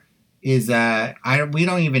daughter is we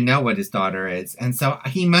don't even know what his daughter is, and so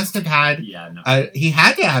he must have had. He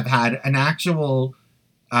had to have had an actual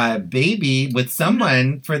baby with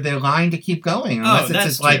someone for the line to keep going, unless it's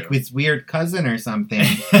just like his weird cousin or something.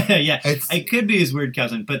 Yeah, it could be his weird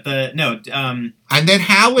cousin, but and then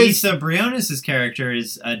how is Lisa Briones' character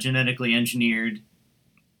is a genetically engineered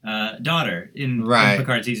daughter in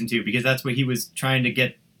Picard season 2 because that's what he was trying to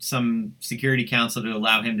get some security council to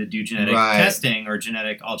allow him to do genetic testing or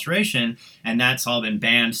genetic alteration, and that's all been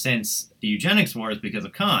banned since the eugenics wars because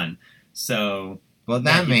of Khan. So. Well,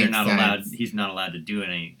 that makes sense. He's not allowed to do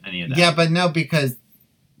any of that. Yeah, but no, because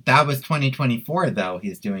that was 2024, though,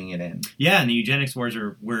 he's doing it in. Yeah, and the eugenics wars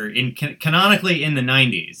were canonically in the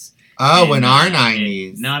 90s. Oh, in our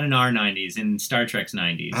 90s. Not in our 90s, in Star Trek's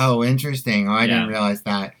 90s. Oh, interesting. Oh, I didn't realize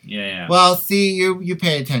that. Yeah. Well, see, you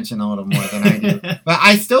pay attention a little more than I do. But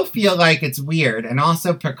I still feel like it's weird. And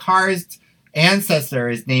also, Picard's ancestor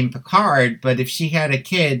is named Picard, but if she had a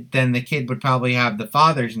kid, then the kid would probably have the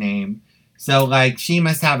father's name. So, like, she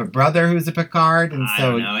must have a brother who's a Picard, and so... I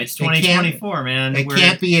don't know. It's 2024, man. It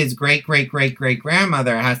can't be his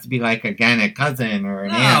great-great-great-great-grandmother. It has to be, like, again, a cousin or an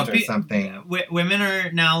aunt or something. Women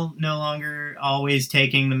are now no longer always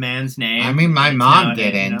taking the man's name. I mean, my mom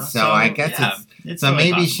didn't, so I guess it's so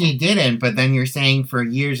maybe possible. She didn't, but then you're saying for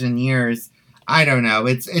years and years... I don't know.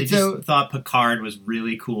 They just thought Picard was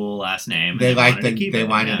really cool last name. They wanted to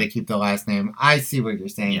keep the last name. I see what you're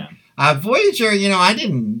saying. Yeah. Voyager, I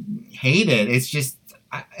didn't hate it. It's just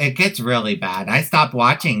it gets really bad. I stopped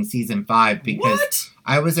watching season 5 because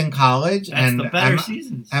I was in college and the better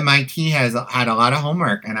seasons. MIT had a lot of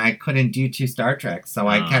homework and I couldn't do 2 Star Treks, so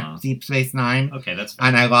I kept Deep Space Nine. Okay, that's fine.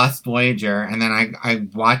 And I lost Voyager, and then I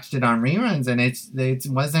watched it on reruns, and it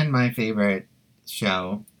wasn't my favorite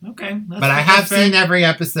show. Okay. But I have seen every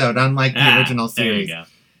episode, unlike the original series. There you go.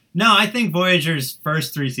 No, I think Voyager's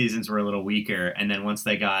first 3 seasons were a little weaker, and then once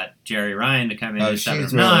they got Jerry Ryan to come in as 7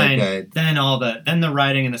 of 9, really then the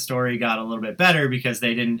writing and the story got a little bit better because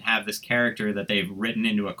they didn't have this character that they've written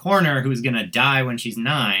into a corner who's going to die when she's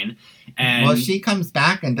 9. And she comes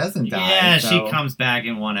back and doesn't die. Yeah, she comes back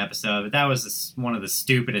in 1 episode, but that was one of the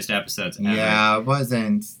stupidest episodes ever. Yeah, it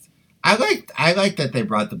wasn't. I liked that they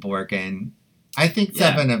brought the Borg in. I think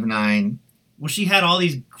 7 of 9. Well, she had all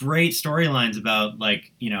these great storylines about,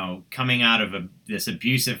 like, coming out of this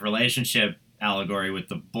abusive relationship allegory with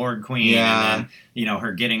the Borg Queen, and then,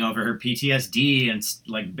 her getting over her PTSD and,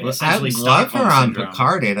 essentially I love her on syndrome.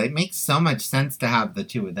 Picard. It makes so much sense to have the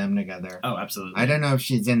 2 of them together. Oh, absolutely. I don't know if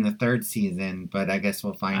she's in the 3rd season, but I guess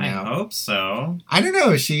we'll find out. I hope so. I don't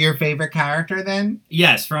know. Is she your favorite character then?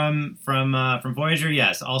 Yes, from Voyager.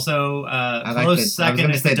 Yes. Also, close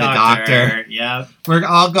second is the Doctor. Yeah. We're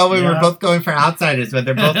both going for outsiders, but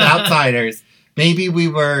they're both outsiders. Maybe we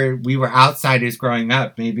were outsiders growing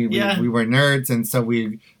up. Maybe we were nerds, and so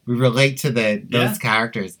we relate to those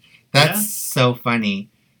characters. That's so funny.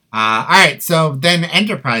 All right, so then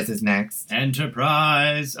Enterprise is next.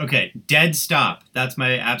 Enterprise. Okay, Dead Stop. That's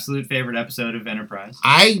my absolute favorite episode of Enterprise.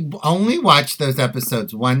 I only watched those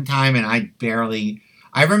episodes one time, and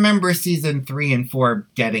I remember season 3 and 4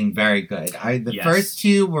 getting very good. The first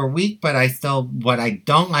 2 were weak, but what I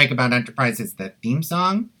don't like about Enterprise is the theme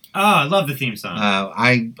song. Oh, I love the theme song.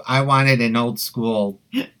 I wanted an old school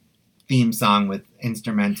theme song with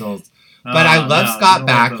instrumentals. But I love Scott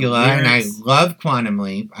Bakula, and I love Quantum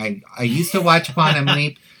Leap. I used to watch Quantum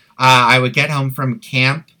Leap. I would get home from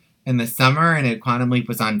camp in the summer, and Quantum Leap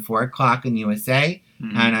was on 4 o'clock in USA,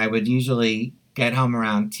 and I would usually get home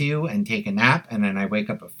around 2 and take a nap, and then I'd wake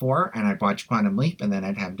up at 4, and I'd watch Quantum Leap, and then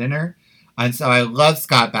I'd have dinner. And so I love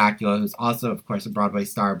Scott Bakula, who's also, of course, a Broadway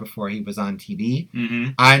star before he was on TV.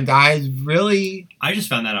 Mm-hmm. And I just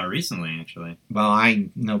found that out recently, actually. Well, I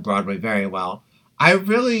know Broadway very well. I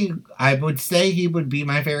would say he would be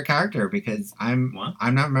my favorite character because I'm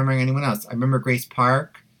not remembering anyone else. I remember Grace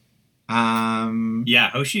Park.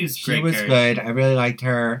 Yeah, Hoshi's great. She was good. I really liked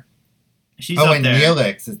her. She's up and there.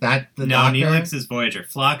 Neelix, is that the doctor? No, Neelix is Voyager.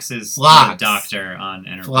 Phlox is the doctor on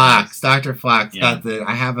Enterprise. Dr. Phlox. Yeah.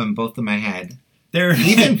 I have them both in my head. They're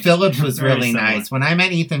Ethan Phillips was really similar. nice. When I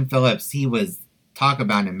met Ethan Phillips, he was, talk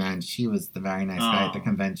about a man. He was the very nice guy at the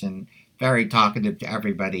convention. Very talkative to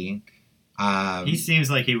everybody. He seems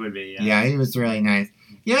like he would be. Yeah, he was really nice.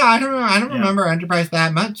 Yeah, I don't remember Enterprise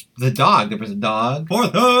that much. The dog. There was a dog.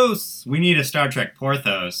 Porthos! We need a Star Trek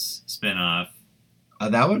Porthos spinoff. Oh,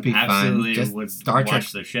 that would be Absolutely fun. Just would Star watch Trek,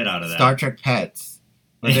 the shit out of that. Star Trek Pets.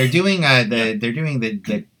 But they're doing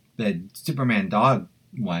the Superman dog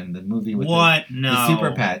one, the movie with the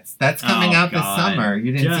Super Pets. That's coming out this summer.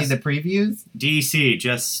 You didn't see the previews? DC,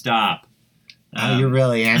 just stop. Oh, you're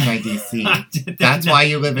really anti-DC. That's why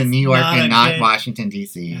you live in New York and not Washington,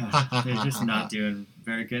 D.C. They're just not doing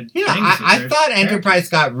very good. Yeah, I thought Enterprise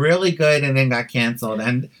got really good and then got canceled,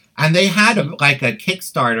 and they had a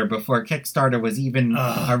Kickstarter before Kickstarter was even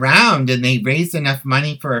around, and they raised enough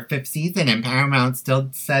money for a 5th season, and Paramount still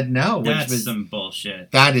said no, which was some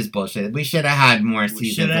bullshit. That is bullshit. We should have had more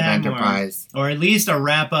seasons of Enterprise, or at least a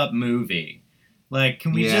wrap-up movie. Like,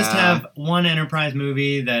 can we just have one Enterprise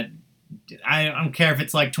movie that? I don't care if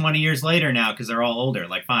it's like 20 years later now because they're all older.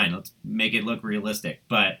 Like, fine, let's make it look realistic.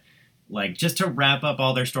 But, like, just to wrap up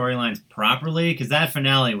all their storylines properly, because that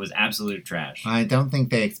finale was absolute trash. I don't think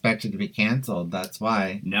they expected to be canceled. That's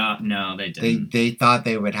why. No, they didn't. They thought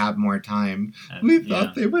they would have more time. We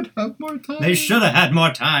thought they would have more time. They should have had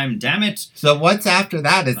more time, damn it. So what's after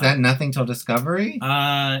that? Is that Nothing Till Discovery?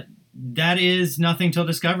 That is Nothing Till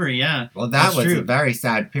Discovery, yeah. Well, that was a very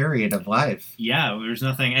sad period of life. Yeah, there's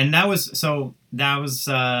nothing. And that was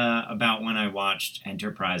about when I watched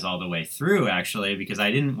Enterprise all the way through, actually, because I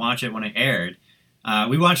didn't watch it when it aired. I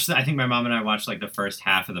think my mom and I watched like the first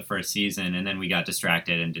half of the first season, and then we got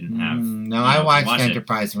distracted and didn't have... I watched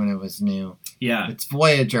Enterprise when it was new. Yeah. It's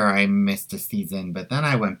Voyager I missed a season, but then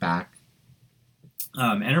I went back.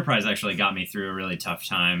 Enterprise actually got me through a really tough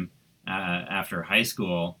time after high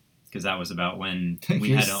school, because that was about when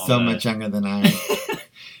we had all much younger than I am.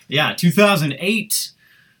 Yeah, 2008.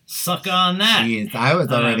 Suck on that. Jeez, I was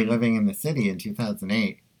already living in the city in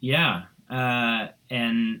 2008. Yeah,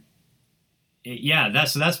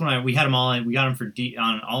 that's when we had them all. We got them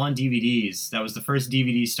all on DVDs. That was the first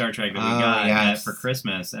DVD Star Trek that we got for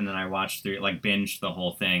Christmas, and then I watched through, like, binged the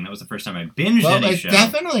whole thing. That was the first time I binged any show. Well,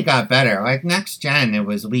 it definitely got better. Like Next Gen, it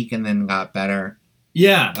was weak and then got better.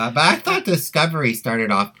 Yeah. But I thought Discovery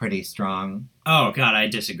started off pretty strong. Oh, God, I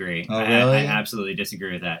disagree. Oh, really? I absolutely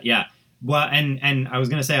disagree with that. Yeah. Well, and I was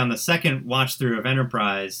going to say on the second watch through of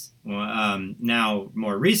Enterprise, now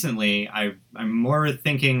more recently, I'm more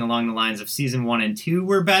thinking along the lines of season 1 and 2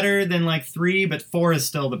 were better than like 3, but 4 is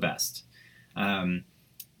still the best. Because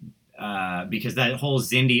that whole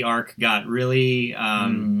Xindi arc got really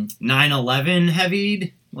 9/11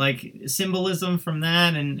 heavied. Like symbolism from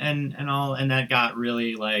that and all, and that got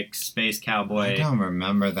really like space cowboy. I don't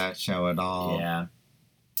remember that show at all. Yeah,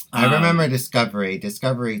 I remember Discovery.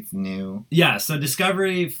 Discovery's new. Yeah, so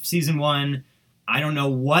Discovery season 1. I don't know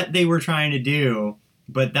what they were trying to do,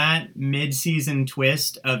 but that mid-season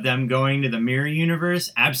twist of them going to the mirror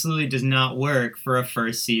universe absolutely does not work for a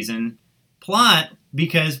first season plot.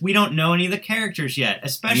 Because we don't know any of the characters yet,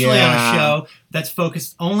 especially on a show that's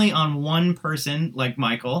focused only on one person, like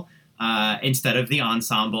Michael, instead of the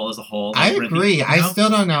ensemble as a whole. I agree. I still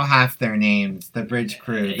don't know half their names, the bridge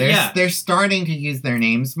crew. They're starting to use their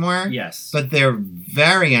names more. Yes. But they're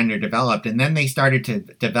very underdeveloped. And then they started to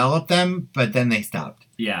develop them, but then they stopped.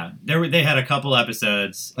 Yeah. They had a couple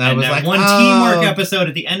episodes. That one teamwork episode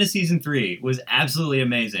at the end of season 3 was absolutely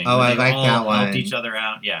amazing. Oh, I like that one. They all helped each other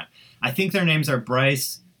out. Yeah. I think their names are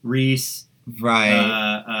Bryce, Reese,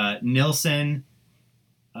 Nilsson,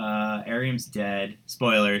 Ariam's dead.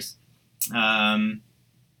 Spoilers. And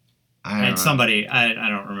somebody I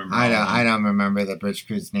don't remember. I don't remember the bridge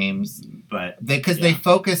crew's names, but because they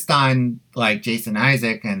focused on like Jason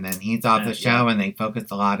Isaac, and then he's off the show, and they focused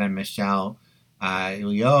a lot on Michelle.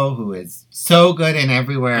 Yo, who is so good in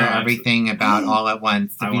Everywhere, Oh, Everything About All at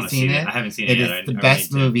Once. Have you seen it? I haven't seen It it is yet. the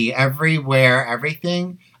best movie. Everywhere,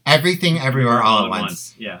 Everything, Everywhere, All at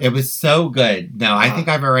Once. Yeah. It was so good. No, I think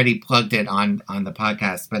I've already plugged it on the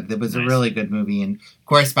podcast, but it was a Nice. really good movie. And of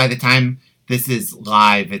course, by the time this is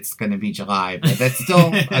live, it's going to be July, but that's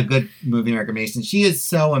still a good movie recommendation. She is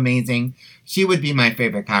so amazing. She would be my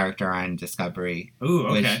favorite character on Discovery. Ooh,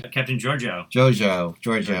 okay. Captain Giorgio. Giorgio.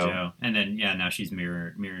 And then, now she's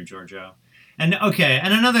Mirror Giorgio. And,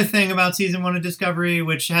 and another thing about season 1 of Discovery,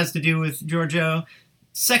 which has to do with Giorgio,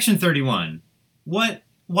 Section 31.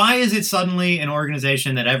 Why is it suddenly an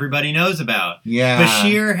organization that everybody knows about? Yeah.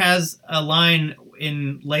 Bashir has a line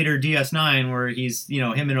in later DS9 where he's,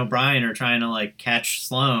 him and O'Brien are trying to, like, catch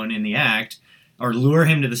Sloan in the act or lure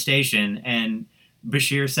him to the station, and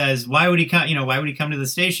Bashir says, why would he come to the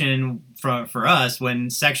station for us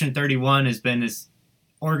when Section 31 has been this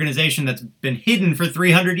organization that's been hidden for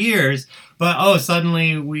 300 years, but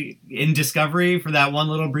suddenly we in Discovery for that one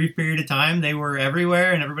little brief period of time they were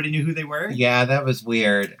everywhere and everybody knew who they were. Yeah, that was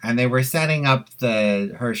weird. And they were setting up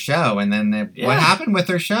her show, and then what happened with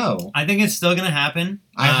her show? I think it's still gonna happen.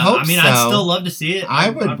 I hope so. I'd still love to see it.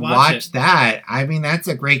 I would watch that. I mean, that's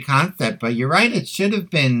a great concept, but you're right, it should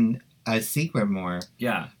have been a secret more.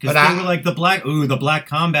 Yeah, because they were like the black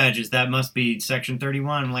comm badges. That must be Section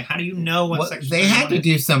 31. I'm like, how do you know what Section 31 is? They had to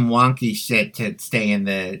do some wonky shit to stay in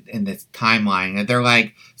this timeline. They're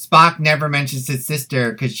like, Spock never mentions his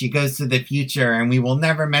sister because she goes to the future, and we will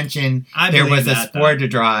never mention there was a spore to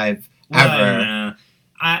drive ever.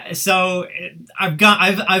 So I've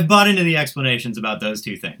bought into the explanations about those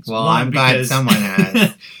two things. Well, I'm glad someone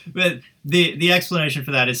has. But the explanation for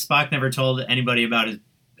that is Spock never told anybody about his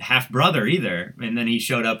half-brother either, and then he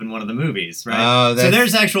showed up in one of the movies, right? Oh, so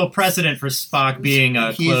there's actual precedent for Spock being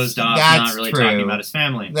closed off, not really talking about his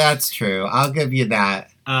family. That's true. I'll give you that.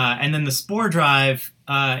 And then the spore drive,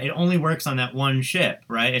 it only works on that one ship,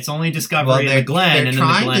 right? It's only Discovery and the Glenn, and then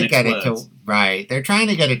the Glenn explodes. Right. They're trying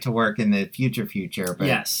to get it to work in the future, but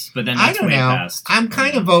yes, but then that's I don't way know. past. I'm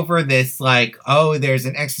kind of over this, like, there's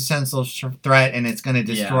an existential threat and it's going to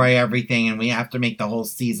destroy everything, and we have to make the whole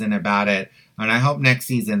season about it. And I hope next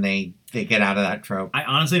season they get out of that trope. I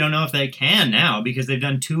honestly don't know if they can now, because they've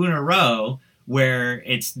done 2 in a row where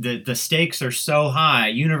it's the stakes are so high,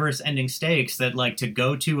 universe-ending stakes, that like to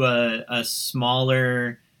go to a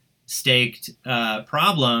smaller staked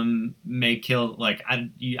problem may kill. Like I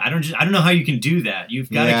don't know how you can do that. You've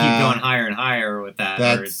got to keep going higher and higher with that.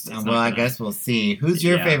 I guess we'll see. Who's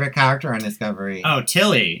your favorite character on Discovery? Oh,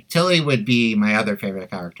 Tilly. Tilly would be my other favorite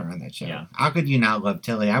character on that show. Yeah. How could you not love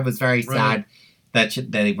Tilly? I was very sad that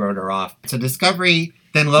he wrote her off. So Discovery,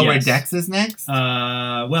 then Lower Decks is next?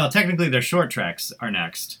 Well, technically their short treks are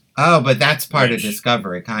next. Oh, but that's part of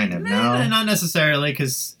Discovery, kind of, no? Not necessarily,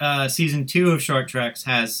 because season 2 of Short Treks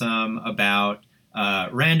has some about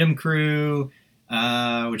Random Crew,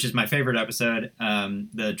 which is my favorite episode,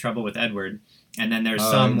 The Trouble with Edward. And then there's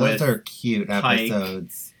some with those are cute Pike.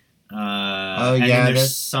 episodes. And then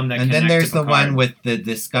there's some that and then there's the Picard. one with the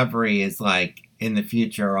Discovery is like in the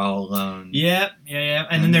future all alone. Yeah.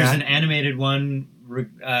 And then there's an animated one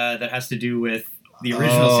that has to do with the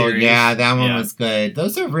original series. Yeah, that one was good.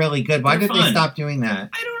 Those are really good. Why did they stop doing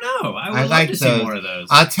that? I don't know. I would love to see more of those.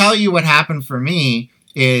 I'll tell you what happened for me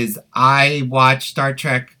is I watched Star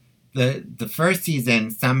Trek the first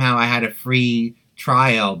season. Somehow I had a free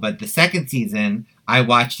trial, but the second season I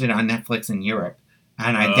watched it on Netflix in Europe.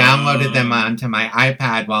 And I downloaded them onto my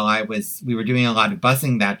iPad while we were doing a lot of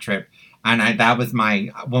busing that trip. And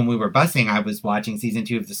when we were busing, I was watching season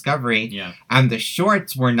 2 of Discovery. Yeah. And the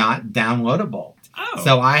shorts were not downloadable. Oh.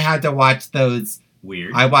 So I had to watch those.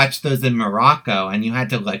 Weird. I watched those in Morocco, and you had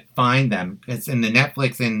to like find them. Because in the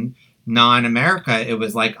Netflix in non-America, it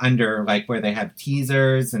was like under like where they have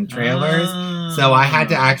teasers and trailers. So I had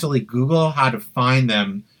to actually Google how to find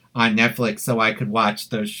them on Netflix so I could watch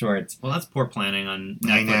those shorts. Well, that's poor planning on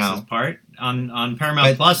Netflix's part. On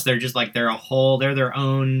Paramount Plus, they're just like they're their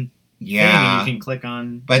own thing you can click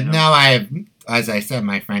on. But now I have, as I said,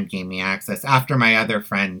 my friend gave me access after my other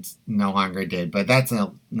friend no longer did. But that's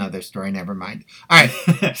another story. Never mind. All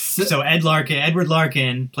right. So Edward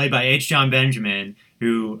Larkin, played by H. John Benjamin,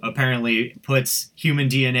 who apparently puts human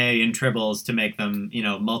DNA in tribbles to make them,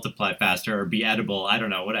 multiply faster or be edible. I don't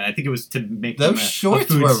know. I think it was to make them those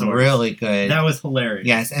shorts were source. Really good. That was hilarious.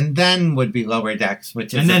 Yes, and then would be Lower Decks,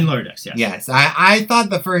 which is... And then Lower Decks, yes. Yes, I thought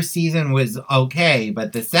the first season was okay,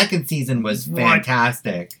 but the second season was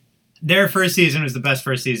fantastic. Their first season was the best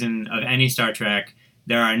first season of any Star Trek.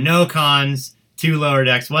 There are no cons to Lower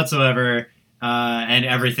Decks whatsoever. and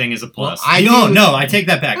everything is a plus. Well, no, I take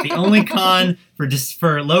that back. The only con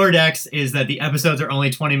for Lower Decks is that the episodes are only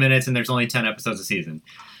 20 minutes and there's only 10 episodes a season.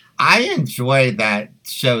 I enjoy that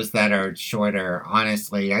shows that are shorter,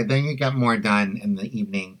 honestly. I think you get more done in the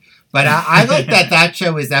evening. But I like that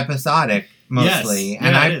show is episodic, mostly. Yes.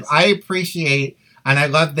 And I appreciate, and I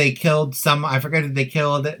love they killed I forget if they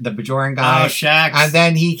killed the Bajoran guy. Oh, Shax. And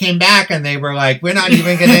then he came back and they were like, we're not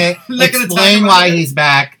even going to explain why he's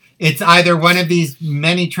back. It's either one of these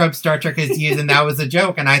many tropes Star Trek has used, and that was a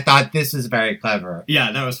joke, and I thought this was very clever.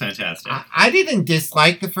 Yeah, that was fantastic. I didn't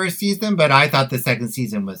dislike the first season, but I thought the second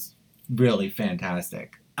season was really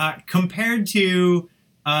fantastic. Compared to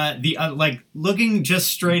looking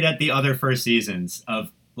just straight at the other first seasons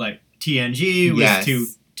of like TNG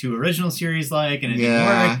was two original series and it didn't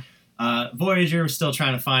work. Voyager was still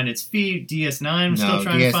trying to find its feet. DS9 was still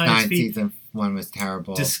trying to find its feet. Season 1 was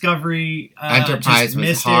terrible. Discovery Enterprise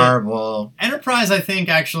was horrible. Enterprise, I think,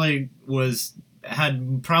 actually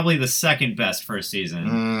had probably the second best first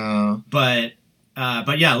season. But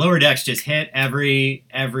yeah, Lower Decks just hit every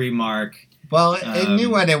mark. Well, it knew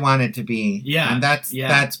what it wanted to be. Yeah, and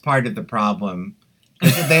that's part of the problem.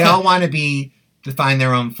 They all want to find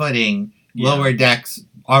their own footing. Yeah. Lower Decks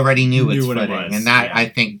already knew its footing, it was, and that I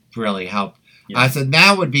think really helped. Yeah. So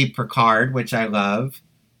now would be Picard, which I love.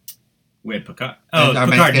 Wait, Picard. Oh,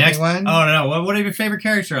 Picard next one. Oh no! What are your favorite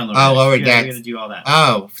character on Lower Decks? Lower Decks. We gotta do all that.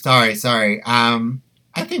 Oh, sorry.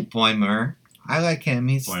 I think Boimler. I like him.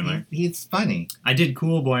 He's funny. I did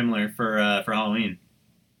cool Boimler for Halloween.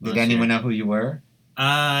 Did anyone know who you were?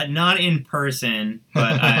 Not in person,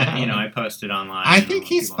 but I posted online. I think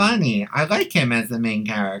he's funny. I like him as the main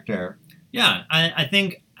character. Yeah, I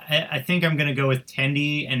think I'm gonna go with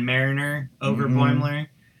Tendi and Mariner over Boimler.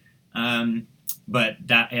 But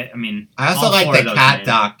I also like the cat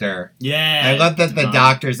doctor. Yeah, I love that the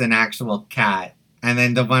doctor's an actual cat. And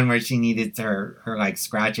then the one where she needed her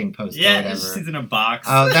scratching post or whatever. She's in a box.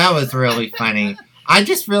 Oh, that was really funny. I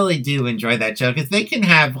just really do enjoy that show because they can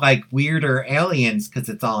have weirder aliens because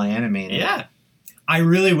it's all animated. Yeah. I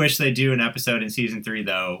really wish they do an episode in season 3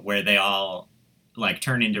 though where they all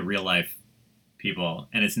turn into real life people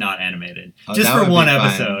and it's not animated. Just for one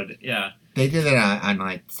episode. Fun. Yeah. They did it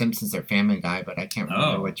on Simpsons or Family Guy, but I can't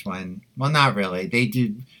remember which one. Well, not really. They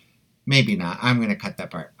do. Maybe not. I'm going to cut that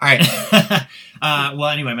part. All right. Well,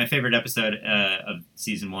 anyway, my favorite episode of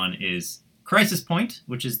season 1 is Crisis Point,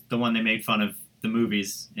 which is the one they made fun of the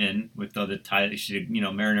movies in with all the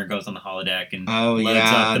Mariner goes on the holodeck and loads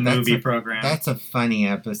up the movie program. That's a funny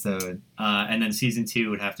episode. And then season 2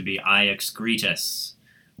 would have to be I Excretus,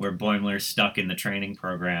 where Boimler's stuck in the training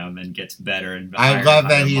program and gets better and better. I love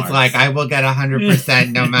that he's marks. I will get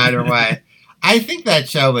 100% no matter what. I think that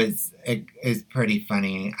show is pretty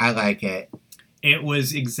funny. I like it. It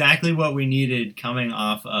was exactly what we needed coming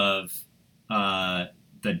off of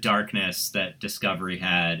the darkness that Discovery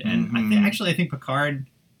had. And I think Picard...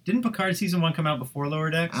 Didn't Picard season 1 come out before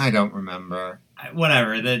Lower Decks? I don't remember.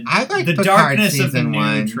 Whatever. I like the Picard darkness season of the new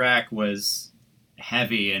 1. track was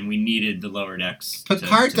heavy, and we needed the Lower Decks.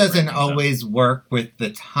 Picard doesn't always work with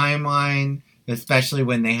the timeline, especially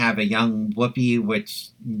when they have a young Whoopi, which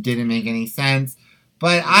didn't make any sense.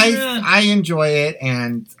 But I enjoy it,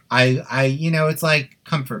 and I it's like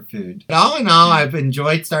comfort food. But all in all, I've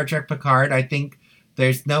enjoyed Star Trek Picard. I think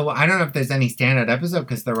I don't know if there's any standout episode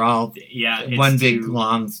because they're all one big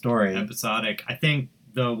long story. Episodic. I think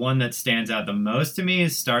the one that stands out the most to me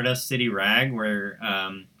is Stardust City Rag, where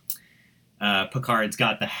Picard's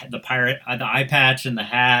got the pirate, the eye patch and the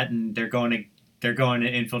hat, and they're going to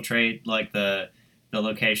infiltrate the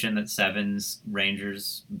location that Seven's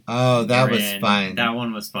Rangers. Oh, that was fun. That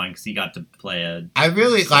one was fun because he got to play I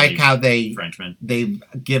really like how they Frenchman. They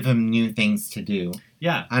give him new things to do.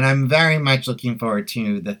 Yeah, and I'm very much looking forward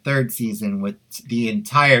to the 3rd season with the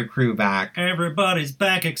entire crew back. Everybody's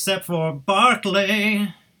back except for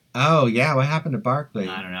Barclay. Oh, yeah. What happened to Barclay?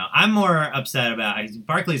 I don't know. I'm more upset about...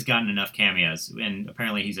 Barclay's gotten enough cameos, and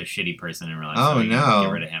apparently he's a shitty person in real life. Oh, so no.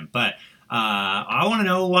 Get rid of him. But I want to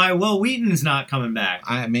know why Will Wheaton's not coming back.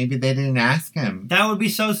 Maybe they didn't ask him. That would be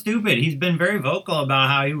so stupid. He's been very vocal about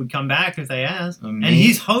how he would come back if they asked. And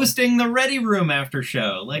he's hosting the Ready Room after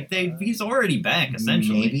show. He's already back,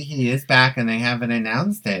 essentially. Maybe he is back and they haven't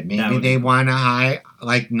announced it. Maybe they want to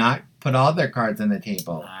not put all their cards on the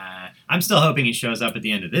table. I'm still hoping he shows up at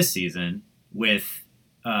the end of this season with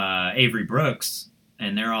Avery Brooks,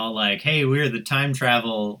 and they're all like, hey, we're the time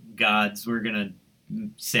travel gods. We're going to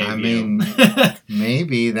save you.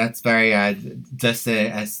 Maybe that's very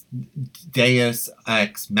Deus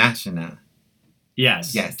Ex Machina.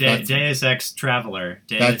 Yes. Deus Ex Traveler.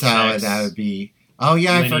 That's how that would be. Oh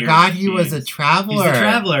yeah, I linear forgot he was a games. traveler. He's the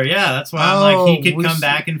traveler, yeah. That's why I'm like, he could we come should-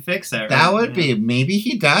 back and fix it. That right? would be. Maybe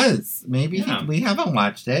he does. Maybe Yeah. we haven't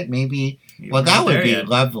watched it. Maybe. You Well, weren't that would there be yet.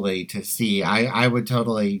 lovely to see. I would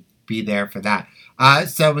totally be there for that.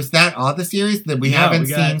 So was that all the series that we No, haven't we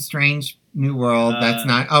got- seen? Strange New World. That's Uh,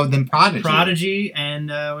 not. Oh, then Prodigy. Prodigy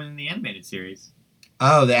and in the animated series.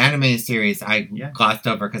 Oh, the animated series. I Yeah. glossed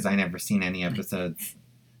over because I never seen any episodes.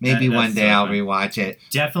 Maybe That's one day so I'll fun. rewatch it.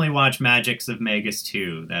 Definitely watch Magics of Magus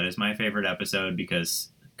 2. That is my favorite episode because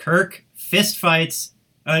Kirk fist fights.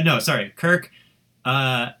 Kirk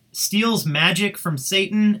steals magic from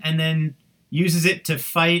Satan and then uses it to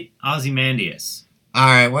fight Ozymandias. All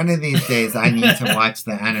right, one of these days I need to watch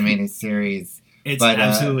the animated series. It's But,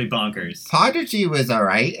 absolutely bonkers. Prodigy was all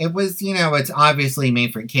right. It was, it's obviously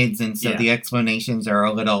made for kids, and so Yeah. the explanations are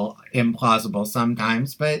a little implausible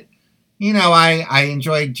sometimes. But, I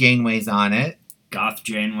enjoyed Janeway's on it. Goth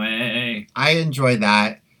Janeway. I enjoy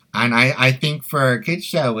that, and I think for a kids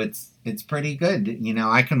show, it's pretty good.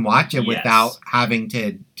 I can watch it Yes. without having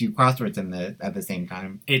to do crosswords at the same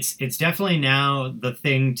time. It's definitely now the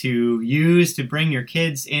thing to use to bring your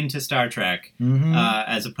kids into Star Trek, Mm-hmm.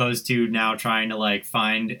 as opposed to now trying to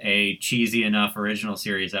find a cheesy enough original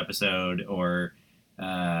series episode or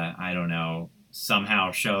I don't know,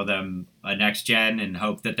 somehow show them a next gen and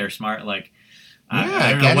hope that they're smart.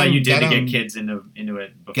 I don't know what you did to get kids into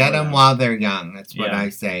it. Before Get them that. while they're young. That's what Yeah. I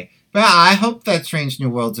say. But I hope that Strange New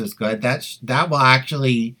Worlds is good. That will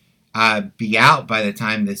actually be out by the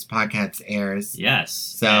time this podcast airs. Yes.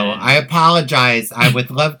 So and- I apologize. With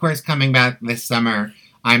Love Course coming back this summer,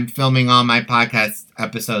 I'm filming all my podcast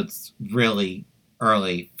episodes really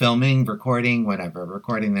early. Filming, recording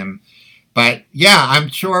them. But yeah, I'm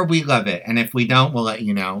sure we love it. And if we don't, we'll let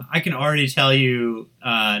you know. I can already tell you,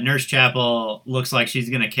 Nurse Chapel looks like she's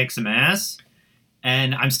going to kick some ass.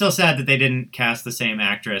 And I'm still sad that they didn't cast the same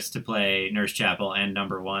actress to play Nurse Chapel and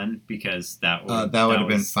Number One because that would have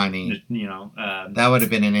been funny. That That would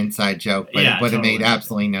have been an inside joke, but Yeah, it would have made totally.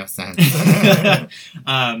 absolutely no sense.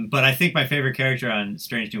 but I think my favorite character on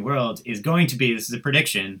Strange New World is going to be, this is a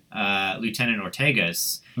prediction, Lieutenant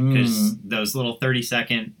Ortegas. Because those little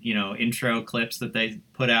 30-second, intro clips that they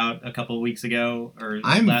put out a couple of weeks ago or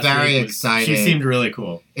I'm last very week excited. She seemed really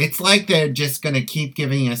cool. It's like they're just going to keep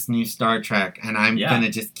giving us new Star Trek, and I'm Yeah. going to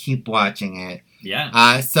just keep watching it.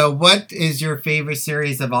 Yeah. So what is your favorite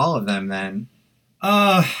series of all of them, then?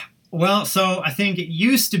 Well, so I think it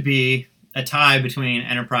used to be a tie between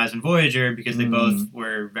Enterprise and Voyager because they both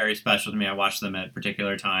were very special to me. I watched them at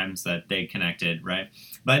particular times that they connected, right?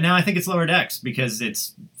 But now I think it's Lower Decks because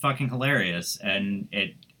it's fucking hilarious and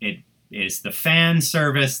it is the fan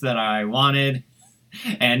service that I wanted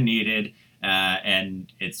and needed.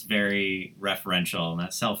 And it's very referential, and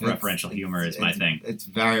that self-referential humor is my thing. It's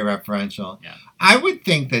very referential. Yeah. I would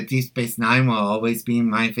think that Deep Space Nine will always be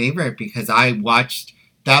my favorite because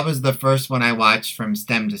that was the first one I watched from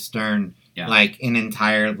stem to stern, Yeah. in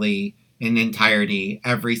entirety,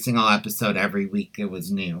 every single episode, every week it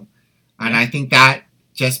was new. And I think that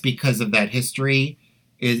just because of that history,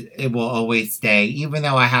 it will always stay, even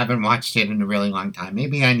though I haven't watched it in a really long time.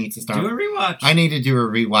 Maybe I need to start. Do a rewatch. I need to do a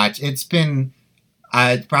rewatch. It's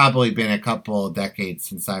probably been a couple decades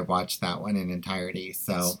since I watched that one in entirety.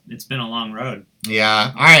 So It's been a long road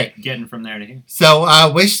yeah. All right. getting from there to here.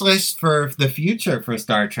 So wish list for the future for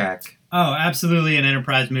Star Trek. Oh, absolutely an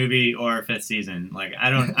Enterprise movie or a fifth season.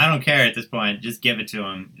 I don't care at this point. Just give it to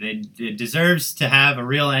them. It deserves to have a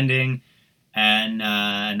real ending, and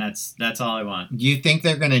that's all I want. Do you think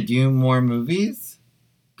they're going to do more movies?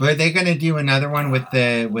 Were they going to do another one with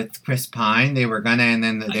Chris Pine? They were gonna, and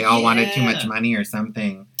then they all wanted too much money or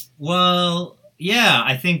something. Well, yeah,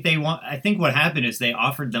 I think what happened is they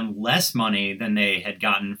offered them less money than they had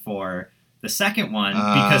gotten for the second one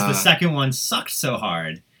because the second one sucked so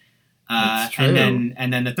hard. That's true.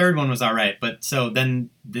 And then the third one was all right, but so then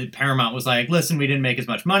the Paramount was like, "Listen, we didn't make as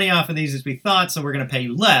much money off of these as we thought, so we're going to pay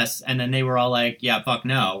you less." And then they were all like, "Yeah, fuck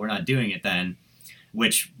no, we're not doing it then,"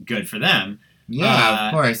 which good for them. Yeah,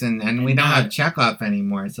 of course, and we don't now- have Chekhov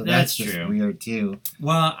anymore, so that's just true. weird too.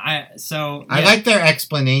 Well, I like their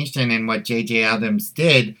explanation and what J.J. Abrams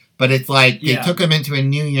did, but it's like they took him into a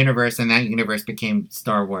new universe, and that universe became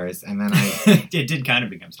Star Wars, and then it did kind of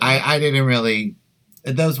become Star Wars. I didn't really.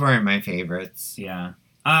 Those weren't my favorites. Yeah.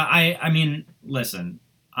 I mean, listen,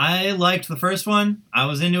 I liked the first one. I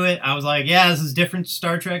was into it. I was like, yeah, this is different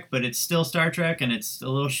Star Trek, but it's still Star Trek, and it's a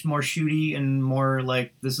little more shooty and more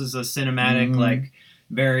like this is a cinematic,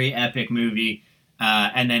 very epic movie.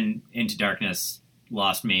 And then Into Darkness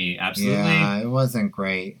lost me absolutely. Yeah, it wasn't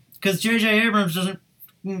great. Because J.J. Abrams doesn't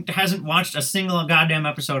hasn't watched a single goddamn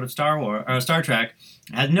episode of Star Trek,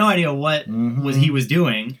 has no idea what he was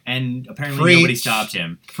doing, and apparently nobody stopped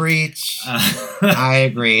him. Preach. I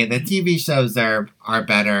agree. The TV shows are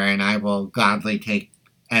better, and I will gladly take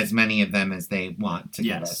as many of them as they want to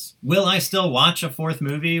give us. Will I still watch a fourth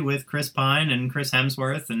movie with Chris Pine and Chris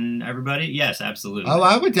Hemsworth and everybody? Yes, absolutely. Oh,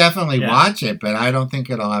 I would definitely watch it, but I don't think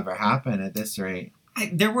it'll ever happen at this rate.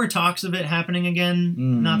 There were talks of it happening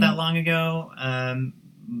again not that long ago.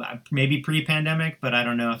 Maybe pre-pandemic, but I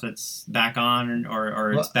don't know if it's back on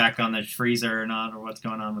or it's back on the freezer or not, or what's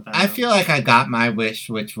going on with that. I feel like I got my wish,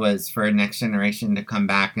 which was for Next Generation to come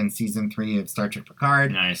back in season 3 of Star Trek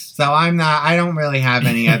Picard. Nice. So I don't really have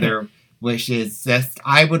any other wishes. Just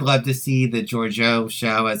I would love to see the Georgiou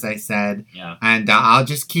show, as I said. Yeah. And I'll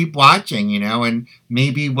just keep watching, and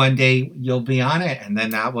maybe one day you'll be on it, and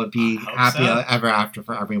then that would be happy ever after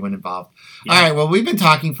for everyone involved. Yeah. All right, well, we've been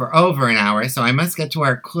talking for over an hour, so I must get to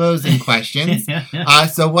our closing questions.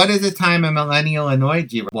 So what is a time a millennial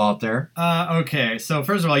annoyed you, Walter? Okay, so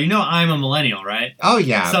first of all, I'm a millennial, right? Oh,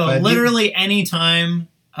 yeah. So literally any time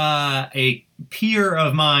a peer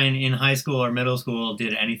of mine in high school or middle school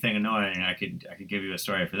did anything annoying, I could give you a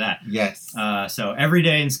story for that. Yes. So every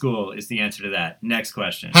day in school is the answer to that. Next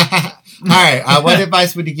question. All right. What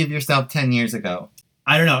advice would you give yourself 10 years ago?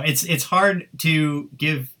 I don't know. It's hard to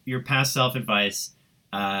give your past self advice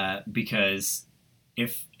because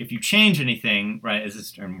if you change anything, right?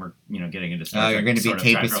 And we're getting into Star Trek. You're going to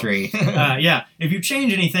be tapestry. Yeah. If you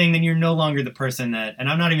change anything, then you're no longer the person that. And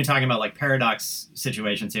I'm not even talking about like paradox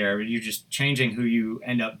situations here. You're just changing who you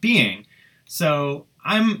end up being. So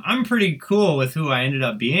I'm pretty cool with who I ended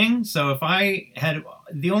up being. So if I had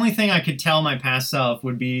the only thing I could tell my past self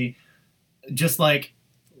would be just like,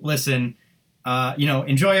 listen.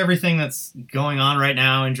 Enjoy everything that's going on right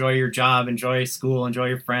now. Enjoy your job, enjoy school, enjoy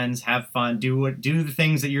your friends, have fun, do the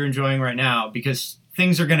things that you're enjoying right now, because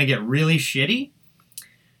things are going to get really shitty,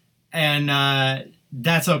 and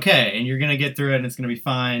that's okay, and you're going to get through it, and it's going to be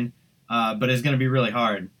fine, but it's going to be really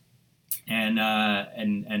hard, and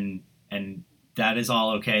that is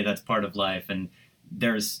all okay. That's part of life. And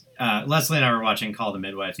there's Leslie and I were watching Call the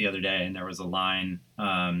Midwife the other day, and there was a line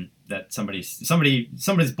that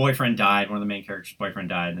somebody's boyfriend died. One of the main characters' boyfriend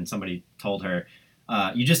died, and somebody told her,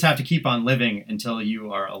 "You just have to keep on living until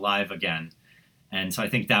you are alive again." And so I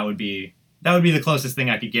think that would be the closest thing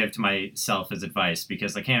I could give to myself as advice,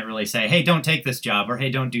 because I can't really say, "Hey, don't take this job," or "Hey,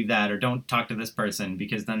 don't do that," or "Don't talk to this person,"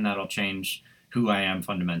 because then that'll change who I am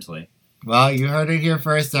fundamentally. Well, you heard it here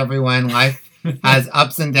first, everyone. Life has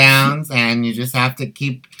ups and downs, and you just have to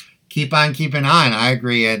keep on keeping on. I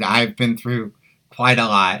agree, and I've been through quite a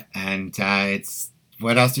lot, and it's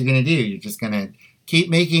what else are you going to do? You're just going to keep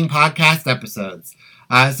making podcast episodes.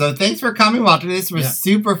 So thanks for coming, Walter. This was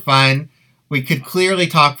super fun. We could clearly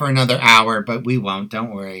talk for another hour, but we won't.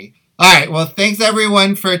 Don't worry. All right. Well, thanks,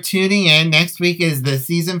 everyone, for tuning in. Next week is the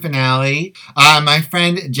season finale. My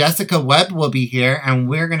friend Jessica Webb will be here, and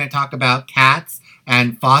we're going to talk about cats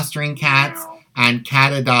and fostering cats and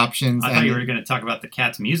cat adoptions. I thought you were going to talk about the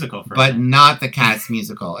Cats musical but not the Cats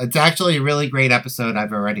musical. It's actually a really great episode.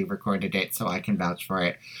 I've already recorded it, so I can vouch for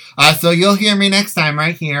it. So you'll hear me next time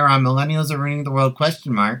right here on Millennials Are Ruining the World ?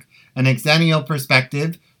 An Exennial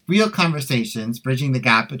perspective, real conversations, bridging the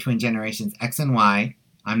gap between generations X and Y.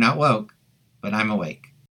 I'm not woke, but I'm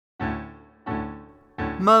awake.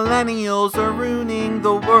 Millennials are ruining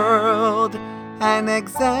the world. An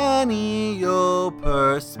Exennial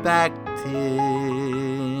perspective.